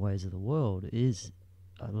teaching them the ways of the world is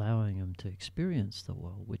allowing them to experience the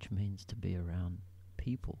world, which means to be around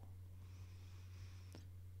people.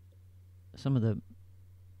 Some of the,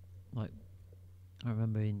 I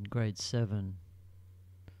remember in grade 7,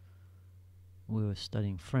 we were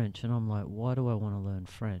studying French, and I'm like, why do I want to learn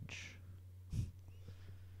French?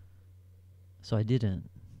 So I didn't.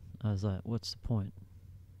 I was like, what's the point?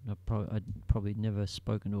 I'd probably never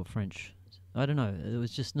spoken to a French. I don't know. There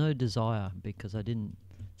was just no desire because I didn't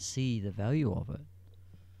see the value of it.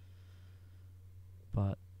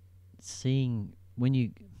 But seeing when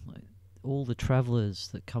you, like, all the travelers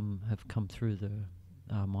that have come through the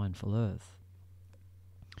Mindful Earth,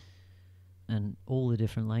 and all the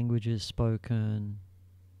different languages spoken,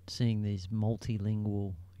 seeing these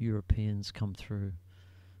multilingual Europeans come through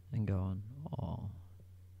and going, oh,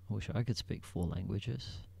 I wish I could speak 4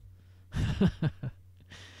 languages.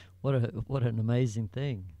 What an amazing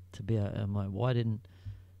thing to be. I'm like, why didn't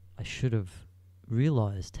I should have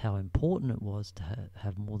realized how important it was to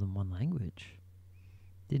have more than one language.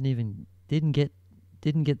 Didn't get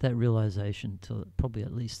that realization till probably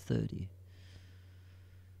at least 30.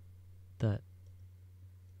 That,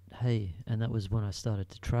 hey, and that was when I started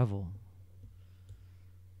to travel.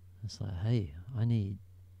 It's like, hey, I need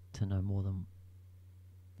to know more than.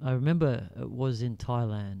 I remember it was in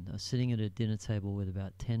Thailand. I was sitting at a dinner table with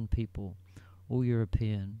about 10 people, all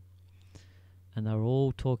European, and they were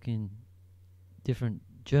all talking different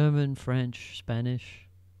German, French, Spanish,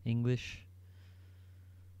 English.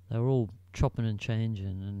 They were all chopping and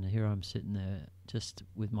changing, and here I'm sitting there just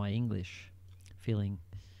with my English, feeling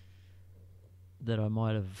that I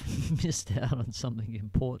might have missed out on something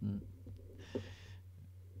important.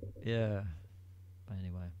 Yeah. But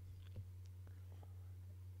anyway,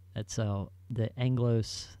 that's the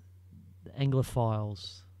Anglophiles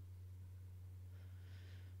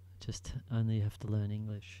just only have to learn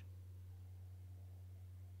English.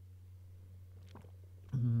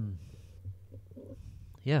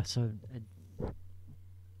 Yeah, so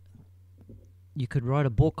you could write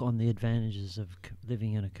a book on the advantages of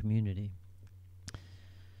living in a community.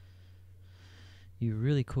 You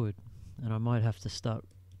really could, and I might have to start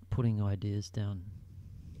putting ideas down.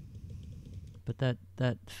 But that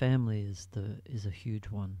family is a huge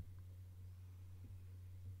one.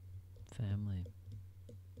 Family,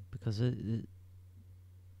 because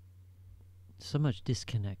so much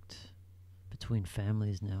disconnect between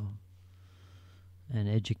families now, and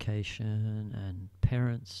education and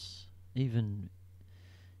parents, even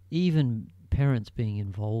parents being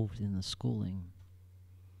involved in the schooling.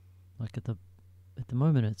 Like at the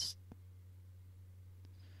moment, it's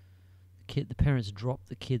the parents drop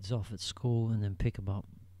the kids off at school and then pick them up.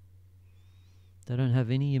 They don't have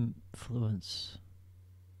any influence,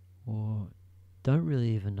 or don't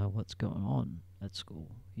really even know what's going on at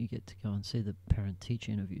school. You get to go and see the parent-teacher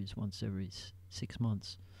interviews once every 6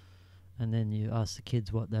 months, and then you ask the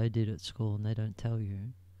kids what they did at school, and they don't tell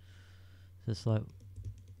you. So it's like,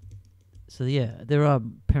 so yeah, there are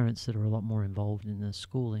parents that are a lot more involved in the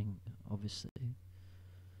schooling, obviously.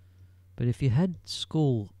 But if you had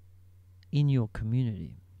school in your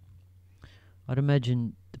community, I'd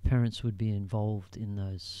imagine the parents would be involved in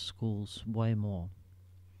those schools way more.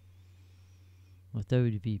 Like they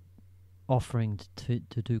would be offering to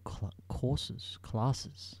do classes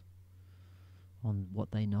on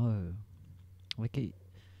what they know. Like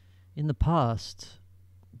in the past,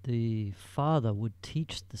 the father would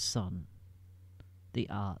teach the son the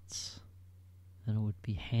arts, and it would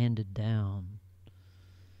be handed down.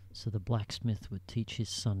 So the blacksmith would teach his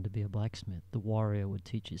son to be a blacksmith. The warrior would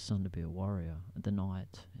teach his son to be a warrior. The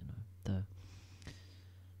knight,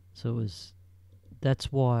 so it was.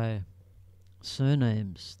 That's why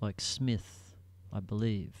surnames like Smith, I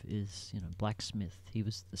believe, is blacksmith. He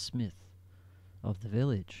was the smith of the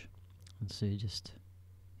village, and so he just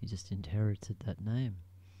inherited that name.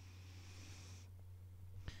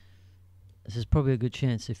 This is probably a good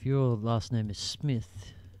chance. If your last name is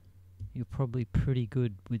Smith, you're probably pretty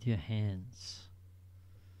good with your hands,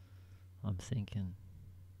 I'm thinking.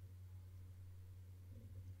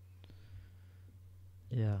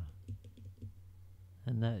 Yeah.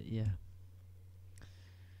 And that, yeah.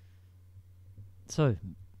 So,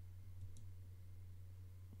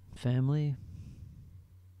 family.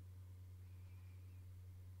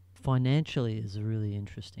 Financially is a really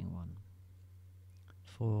interesting one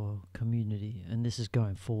for community, and this is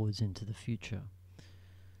going forwards into the future.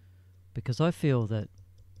 Because I feel that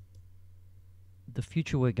the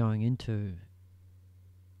future we're going into,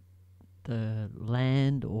 the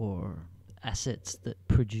land or assets that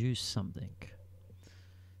produce something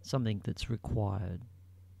that's required,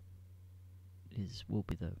 will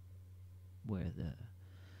be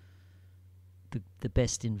the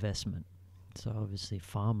best investment. So obviously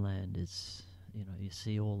farmland is, you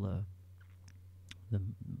see all the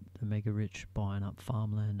mega rich buying up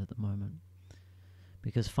farmland at the moment.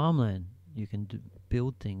 Because farmland you can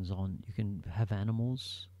build things on. You can have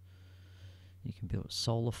animals. You can build a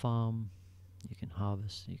solar farm. You can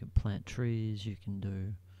harvest. You can plant trees. You can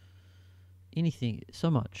do anything.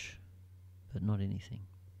 So much, but not anything.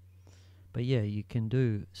 But yeah, you can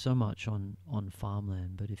do so much on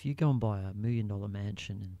farmland. But if you go and buy $1 million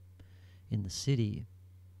mansion in the city,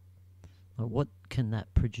 like, what can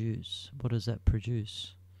that produce? What does that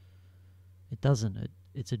produce? It doesn't.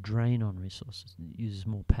 It's a drain on resources. It uses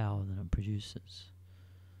more power than it produces.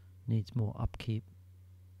 Needs more upkeep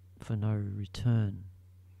for no return.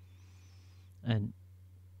 And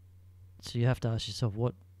so you have to ask yourself,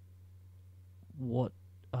 what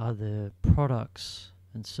are the products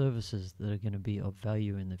and services that are going to be of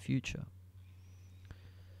value in the future?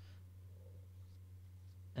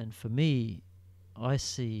 And for me, I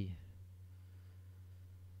see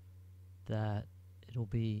that it'll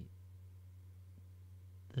be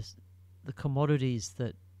the commodities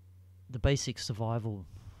that, the basic survival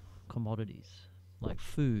commodities, like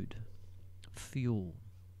food, fuel,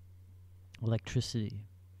 electricity,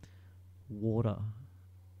 water,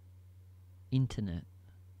 internet.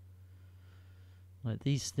 Like,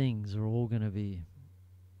 these things are all going to be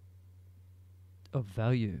of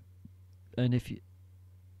value. And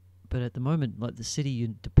but at the moment, like the city,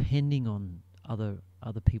 you're depending on other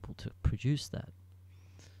people to produce that.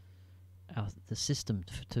 The system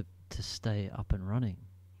to stay up and running.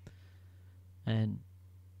 And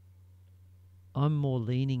I'm more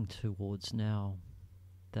leaning towards now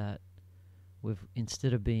that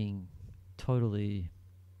instead of being totally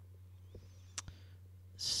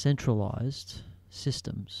centralized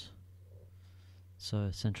systems,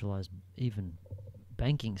 so centralized even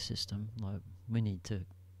banking system, like, we need to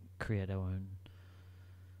create our own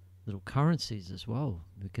little currencies as well.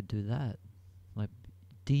 We could do that. Like,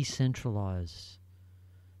 decentralize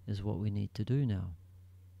is what we need to do now,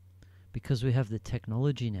 because we have the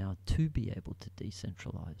technology now to be able to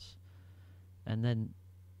decentralize, and then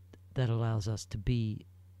that allows us to be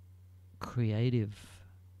creative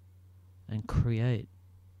and create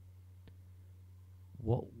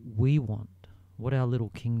what we want, what our little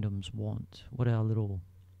kingdoms want, what our little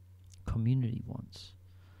community wants.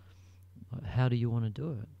 How do you want to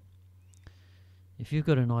do it? If you've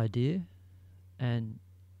got an idea and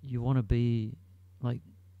you want to be like,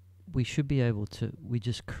 we should be able to, we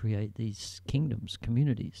just create these kingdoms,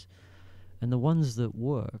 communities, and the ones that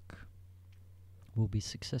work will be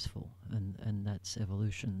successful, and that's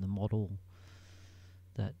evolution. The model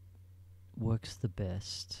that works the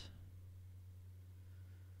best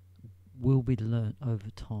will be learnt over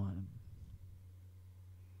time.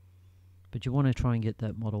 But you want to try and get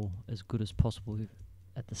that model as good as possible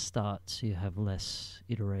at the start, so you have less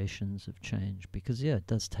iterations of change, because it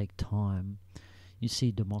does take time. You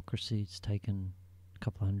see democracy, it's taken a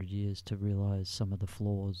couple 100 years to realize some of the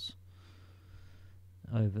flaws.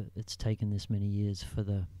 It's taken this many years for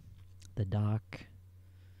the dark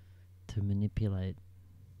to manipulate.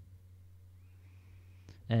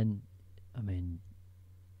 And I mean,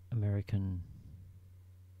 American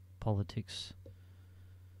politics,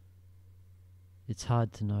 it's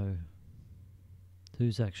hard to know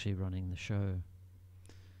who's actually running the show.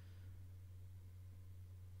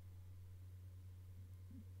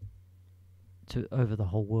 Over the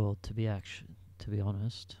whole world, to be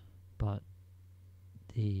honest, but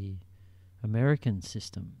the American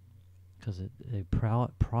system, because they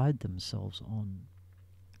pride themselves on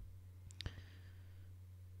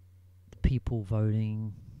the people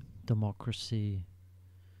voting, democracy,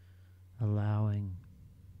 allowing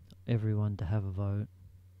everyone to have a vote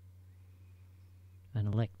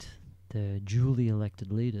and elect their duly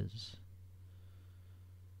elected leaders.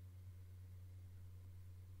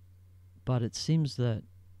 But it seems that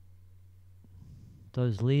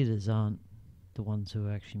those leaders aren't the ones who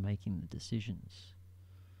are actually making the decisions.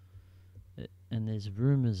 And there's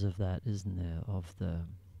rumours of that, isn't there, of the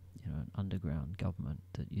underground government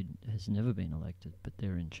that has never been elected, but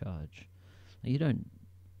they're in charge. You don't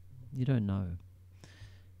know.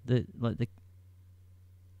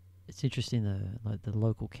 It's interesting, the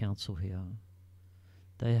local council here,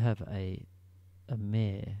 they have a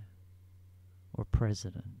mayor or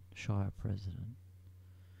president, shire president,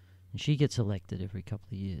 and she gets elected every couple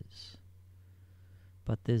of years.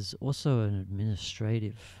 But there's also an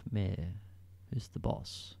administrative mayor who's the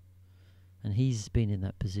boss, and he's been in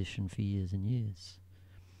that position for years and years.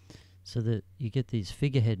 So that you get these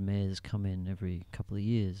figurehead mayors come in every couple of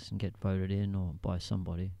years and get voted in or by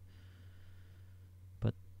somebody.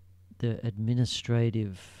 But the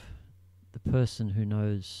person who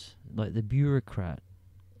knows, like the bureaucrat,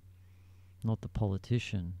 not the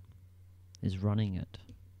politician, is running it.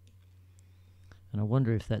 And I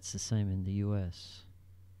wonder if that's the same in the US.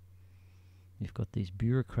 You've got these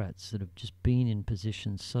bureaucrats that have just been in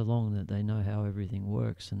positions so long that they know how everything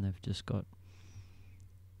works, and they've just got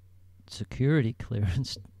security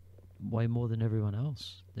clearance way more than everyone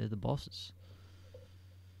else. They're the bosses.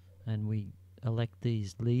 And we elect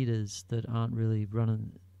these leaders that aren't really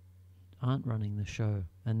running the show,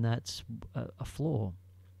 and that's a flaw.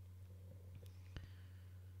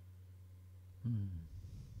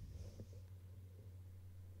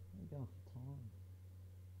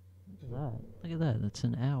 Look at that. That's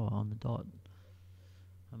an hour on the dot.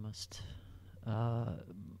 I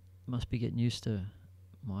must be getting used to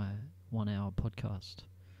my 1 hour podcast.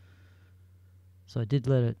 So I did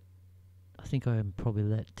let it. I think I probably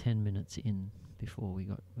let 10 minutes in before we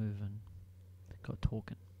got moving, got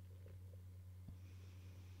talking.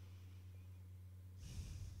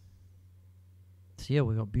 So yeah,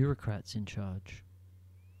 we got bureaucrats in charge,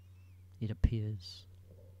 it appears.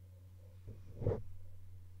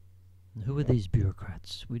 And who are these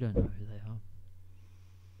bureaucrats? We don't know who they are.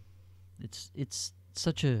 It's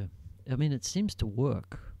such a... I mean, it seems to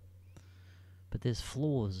work, but there's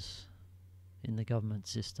flaws in the government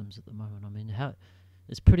systems at the moment. I mean,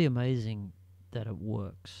 it's pretty amazing that it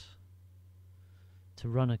works. To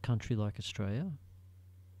run a country like Australia,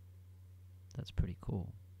 that's pretty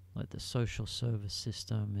cool. Like the social service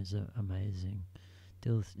system is amazing.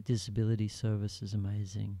 Disability service is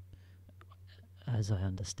amazing, as I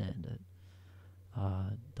understand it.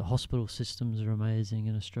 The hospital systems are amazing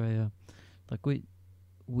in Australia. Like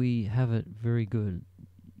we have it very good.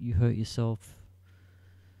 You hurt yourself,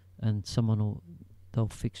 and they'll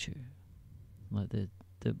fix you. Like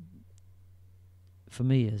for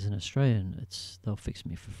me as an Australian, they'll fix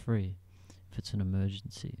me for free if it's an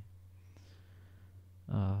emergency.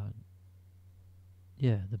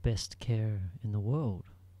 Yeah, the best care in the world.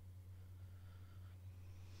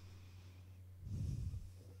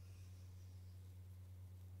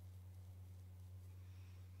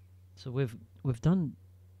 So we've done,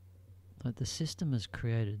 like, the system has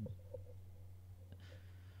created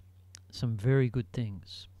some very good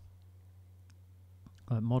things.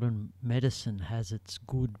 Like modern medicine has its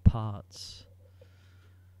good parts,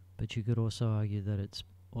 but you could also argue that it's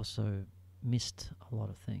also missed a lot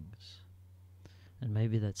of things. And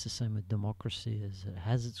maybe that's the same with democracy, is it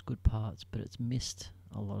has its good parts, but it's missed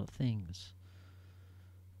a lot of things.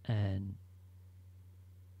 And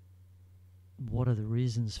what are the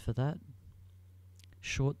reasons for that?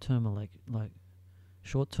 Short-term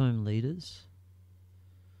leaders,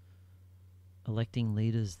 electing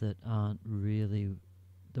leaders that aren't really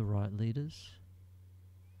the right leaders,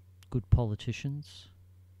 good politicians,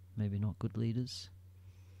 maybe not good leaders.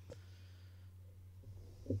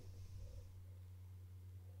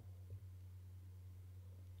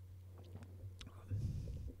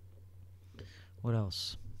 What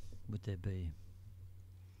else would there be?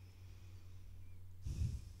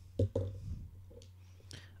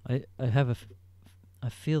 I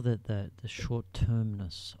feel that the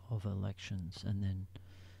short-termness of elections, and then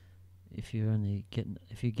if you're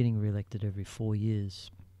getting re-elected every 4 years,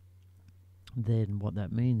 then what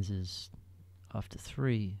that means is after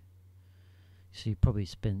 3, so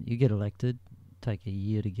you get elected, take a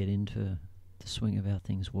year to get into the swing of how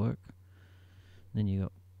things work. Then you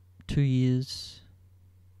got 2 years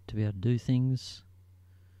to be able to do things,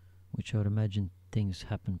 which I would imagine things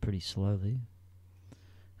happen pretty slowly.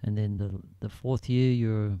 And then the 4th year,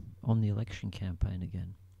 you're on the election campaign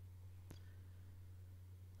again.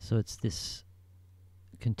 So it's this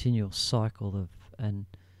continual cycle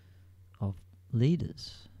of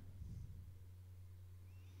leaders.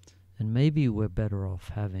 And maybe we're better off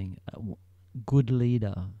having a good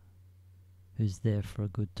leader who's there for a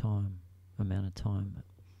good amount of time.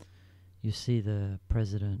 You see the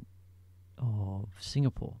president of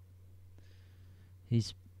Singapore.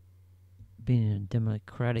 He's been in a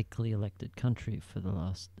democratically elected country for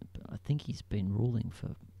I think he's been ruling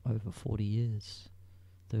for over 40 years,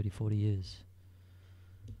 30, 40 years.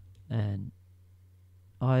 And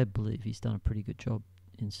I believe he's done a pretty good job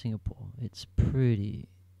in Singapore. It's pretty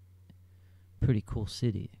cool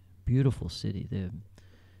city, beautiful city.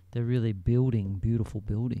 They're really building beautiful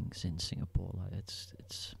buildings in Singapore. Like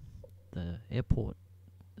it's the airport.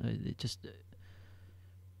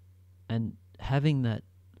 And having that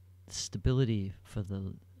stability for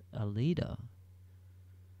a leader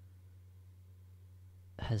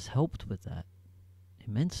has helped with that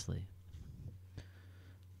immensely.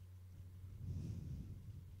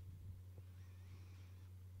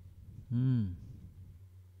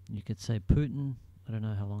 You could say Putin. I don't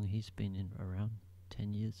know how long he's been around,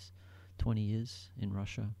 10 years, 20 years in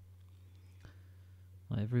Russia.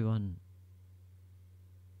 Like everyone,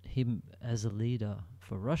 him as a leader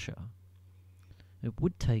for Russia, it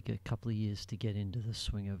would take a couple of years to get into the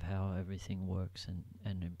swing of how everything works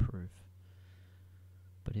and improve.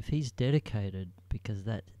 But if he's dedicated because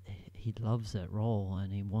that he loves that role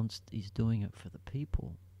and he's doing it for the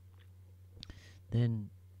people, then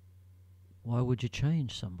why would you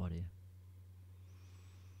change somebody?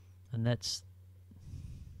 And I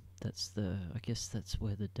guess that's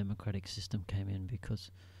where the democratic system came in,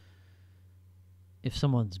 because if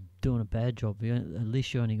someone's doing a bad job, at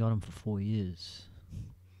least you only got them for 4 years.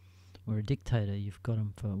 Or a dictator, you've got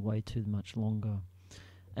them for way too much longer.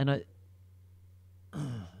 And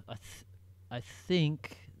I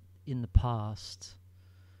think in the past,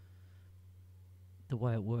 the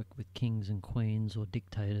way it worked with kings and queens or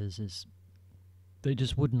dictators is they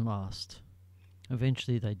just wouldn't last.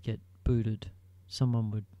 Eventually they'd get booted. Someone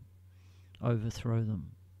would overthrow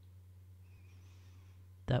them.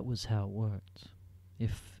 That was how it worked.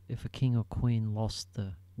 If a king or queen lost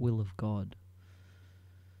the will of God,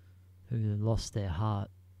 who lost their heart,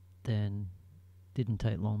 then didn't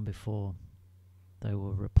take long before they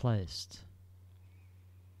were replaced.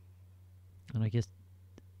 And I guess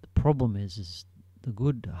the problem is the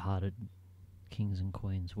good-hearted kings and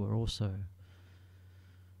queens were also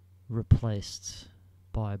replaced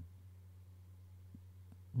by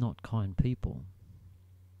not kind people.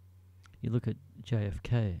 You look at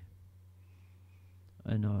JFK,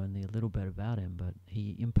 I know only a little bit about him, but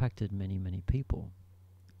he impacted many, many people.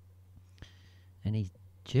 And he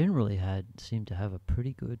generally seemed to have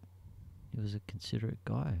he was a considerate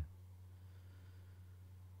guy.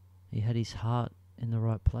 He had his heart in the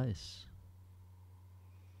right place.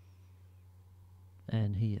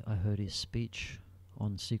 And I heard his speech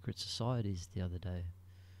on secret societies the other day.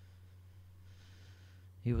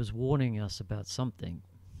 He was warning us about something,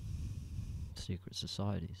 secret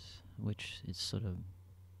societies, which is sort of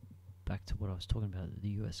back to what I was talking about, the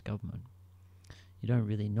US government. You don't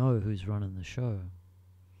really know who's running the show,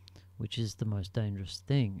 which is the most dangerous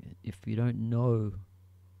thing. If you don't know,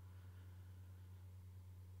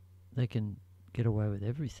 they can get away with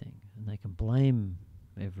everything, and they can blame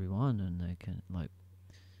everyone, and they can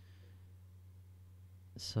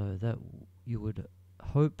so that you would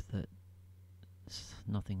hope that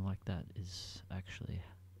nothing like that is actually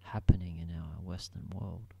happening in our Western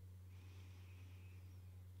world.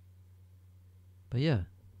 But yeah,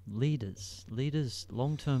 leaders,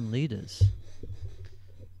 long-term leaders.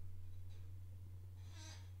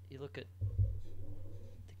 You look at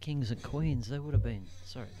the kings and queens, they would have been,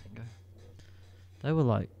 they were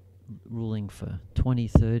like ruling for 20,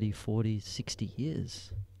 30, 40, 60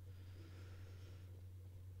 years.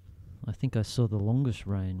 I think I saw the longest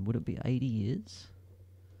reign. Would it be 80 years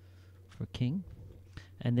for a king?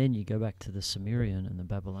 And then you go back to the Sumerian and the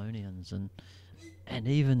Babylonians and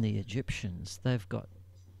even the Egyptians. They've got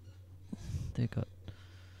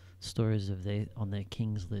stories of on their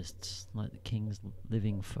kings lists, like the kings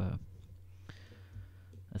living for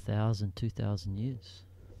 1,000, 2,000 years.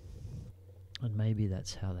 And maybe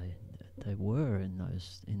that's how they were in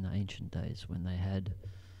the ancient days, when they had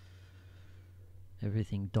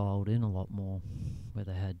everything dialed in a lot more, where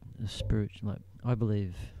they had a spiritual, like, I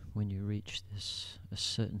believe when you reach a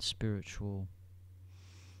certain spiritual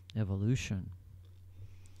evolution,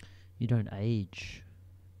 you don't age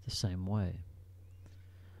the same way.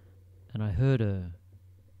 And I heard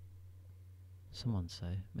someone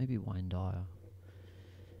say, maybe Wayne Dyer,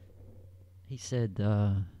 he said,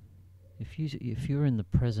 if you're in the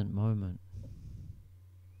present moment,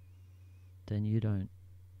 then you're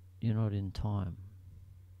not in time.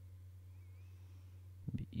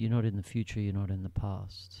 You're not in the future, you're not in the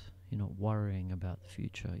past. You're not worrying about the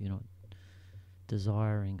future. You're not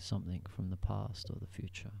desiring something from the past or the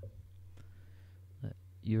future.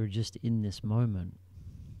 You're just in this moment.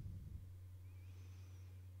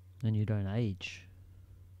 And you don't age.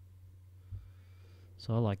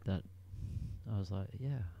 So I like that. I was like,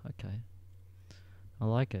 yeah, okay. I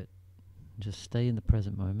like it. Just stay in the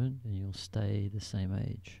present moment and you'll stay the same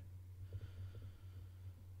age.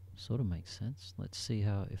 Sort of makes sense. Let's see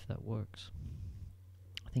if that works.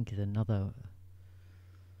 I think another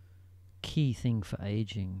key thing for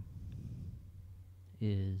aging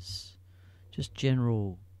is just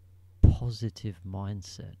general positive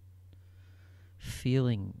mindset.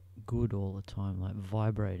 Feeling good all the time, like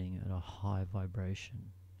vibrating at a high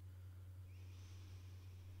vibration.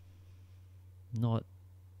 Not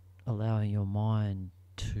allowing your mind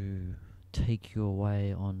to take you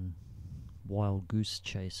away on wild goose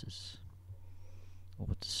chases,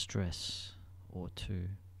 or to stress, or to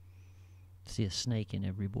see a snake in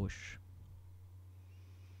every bush.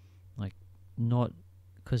 not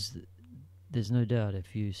because there's no doubt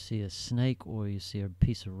if you see a snake or you see a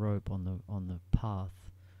piece of rope on the path,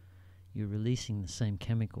 you're releasing the same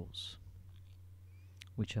chemicals,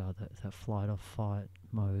 which are the flight or fight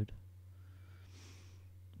mode,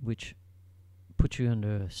 which put you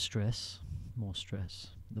under stress, more stress,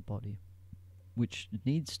 the body, which it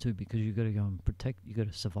needs to, because you've got to go and protect, you've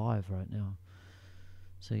got to survive right now.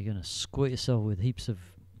 So you're going to squirt yourself with heaps of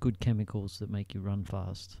good chemicals that make you run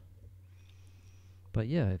fast. But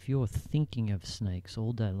yeah, if you're thinking of snakes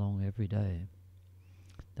all day long, every day,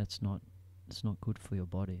 it's not good for your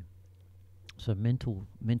body. So mental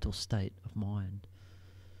state of mind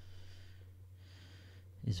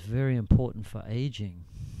is very important for aging.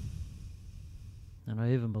 And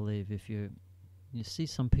I even believe if you see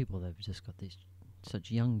some people, they've just got these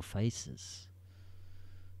such young faces,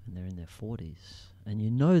 and they're in their 40s, and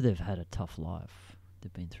you know they've had a tough life,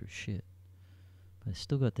 they've been through shit, but they've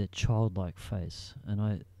still got their childlike face.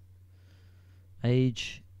 And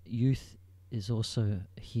youth is also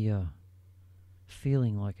here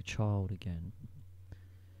feeling like a child again.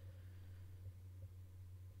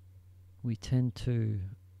 We tend to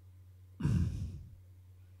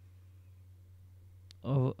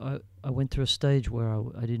I went through a stage where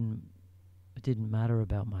it didn't matter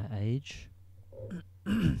about my age.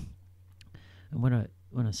 And when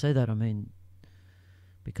I say that, I mean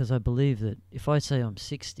because I believe that if I say I'm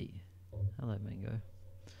 60, hello Mango,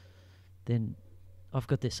 then I've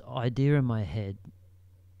got this idea in my head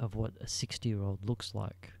of what a 60-year-old looks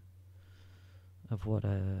like, of what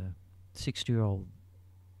a 60-year-old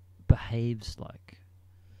behaves like.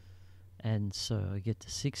 And so I get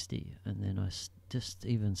to 60, and then I just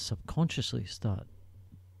even subconsciously start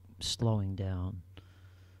slowing down.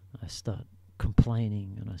 I start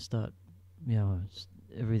complaining, and I start,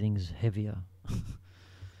 everything's heavier.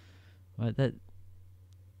 Right?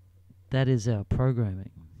 That is our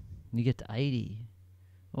programming. You get to 80,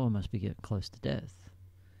 I must be getting close to death.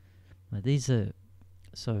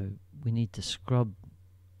 So we need to scrub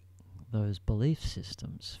those belief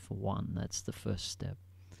systems for one. That's the first step.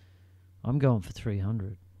 I'm going for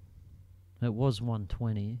 300. It was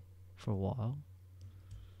 120 for a while,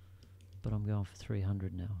 but I'm going for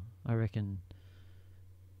 300 now. I reckon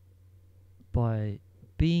by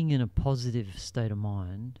being in a positive state of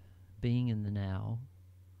mind, being in the now,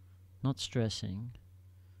 not stressing,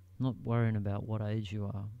 not worrying about what age you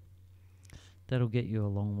are, that'll get you a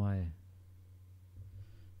long way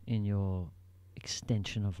in your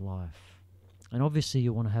extension of life. And obviously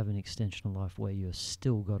you want to have an extension of life where you've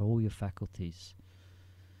still got all your faculties.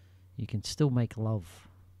 You can still make love.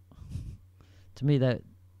 To me, that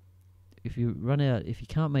if you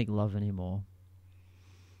can't make love anymore,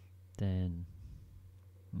 then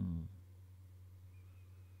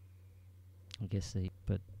I guess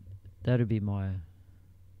but that'd be my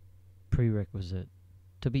prerequisite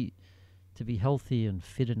to be healthy and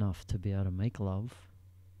fit enough to be able to make love,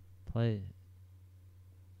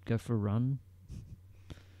 go for a run.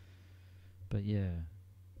 But yeah,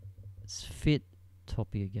 it's fit,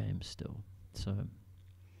 top of your game still. So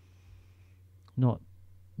not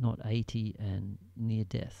 80 and near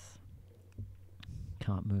death,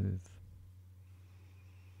 can't move,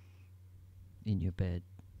 in your bed,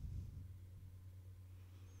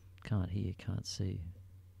 can't hear, can't see,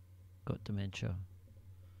 got dementia.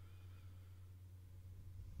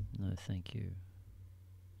 No, thank you.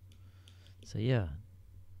 So yeah,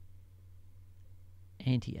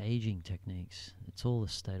 anti-aging techniques, it's all a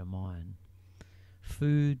state of mind.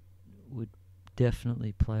 Food would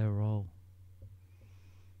definitely play a role.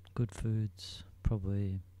 Good foods,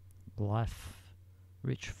 probably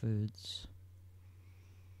life-rich foods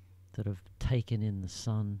that have taken in the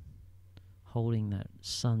sun, holding that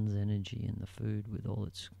sun's energy in the food with all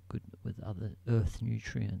its good, with other earth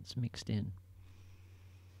nutrients mixed in.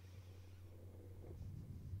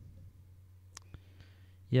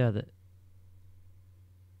 Yeah, the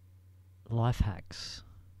life hacks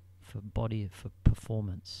for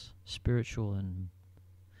performance, spiritual and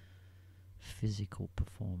physical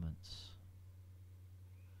performance.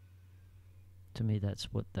 To me,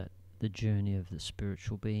 that's what the journey of the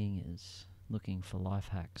spiritual being is, looking for life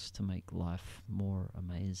hacks to make life more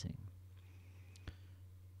amazing.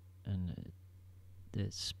 And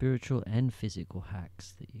there's spiritual and physical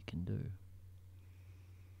hacks that you can do.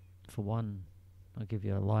 For one, I'll give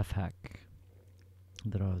you a life hack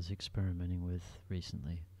that I was experimenting with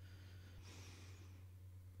recently.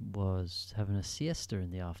 Was having a siesta in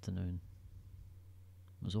the afternoon.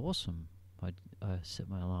 It was awesome. I set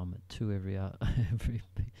my alarm at 2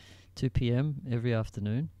 p.m. every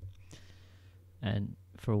afternoon, and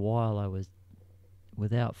for a while I was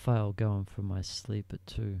without fail going for my sleep at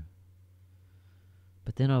 2.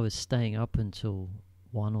 But then I was staying up until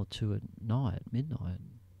 1 or 2 at night,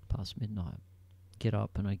 past midnight.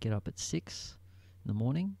 I get up at 6 in the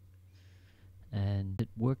morning, and it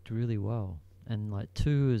worked really well. And like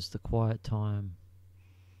 2 is the quiet time,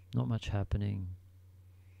 not much happening.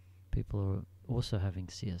 People are also having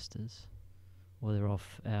siestas, or they're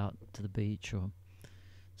off out to the beach, or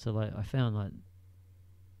so like I found like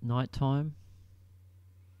nighttime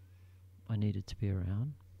I needed to be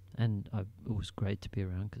around, and it was great to be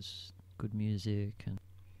around because good music, and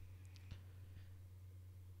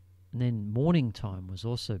then morning time was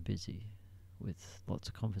also busy with lots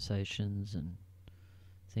of conversations and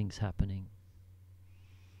things happening.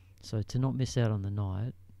 So to not miss out on the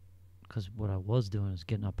night, because what I was doing was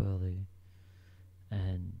getting up early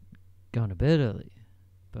and going to bed early,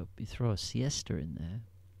 but you throw a siesta in there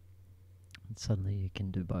and suddenly you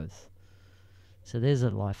can do both. So there's a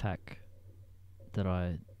life hack that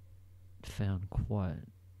I found quite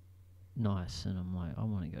nice, and I'm like, I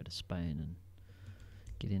want to go to Spain and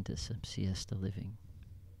get into some siesta living.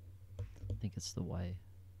 I think it's the way.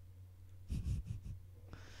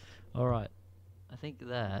 Alright, I think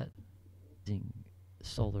that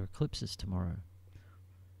solar eclipses tomorrow,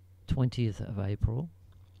 20th of April.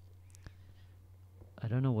 I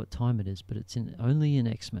don't know what time it is, but it's only in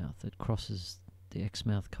Exmouth. It crosses the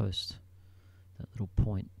Exmouth coast, that little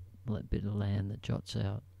point, that bit of land that juts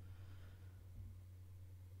out.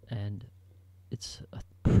 And I'm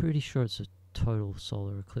pretty sure it's a total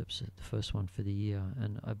solar eclipse, the first one for the year.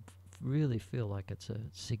 And I really feel like it's a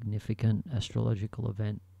significant astrological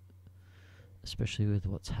event, especially with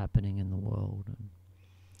what's happening in the world and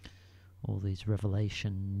all these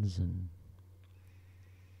revelations. And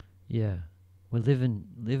yeah, we're living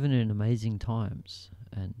in amazing times,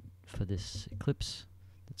 and for this eclipse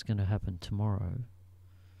that's going to happen tomorrow,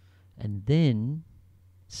 and then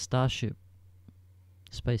SpaceX's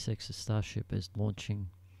Starship is launching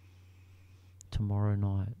tomorrow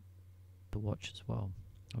night to watch as well.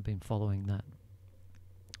 I've been following that,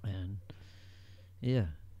 and yeah,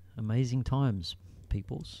 amazing times,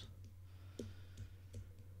 peoples.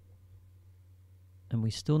 And we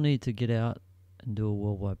still need to get out and do a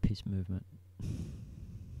worldwide peace movement.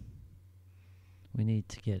 We need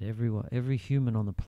to get every human on the planet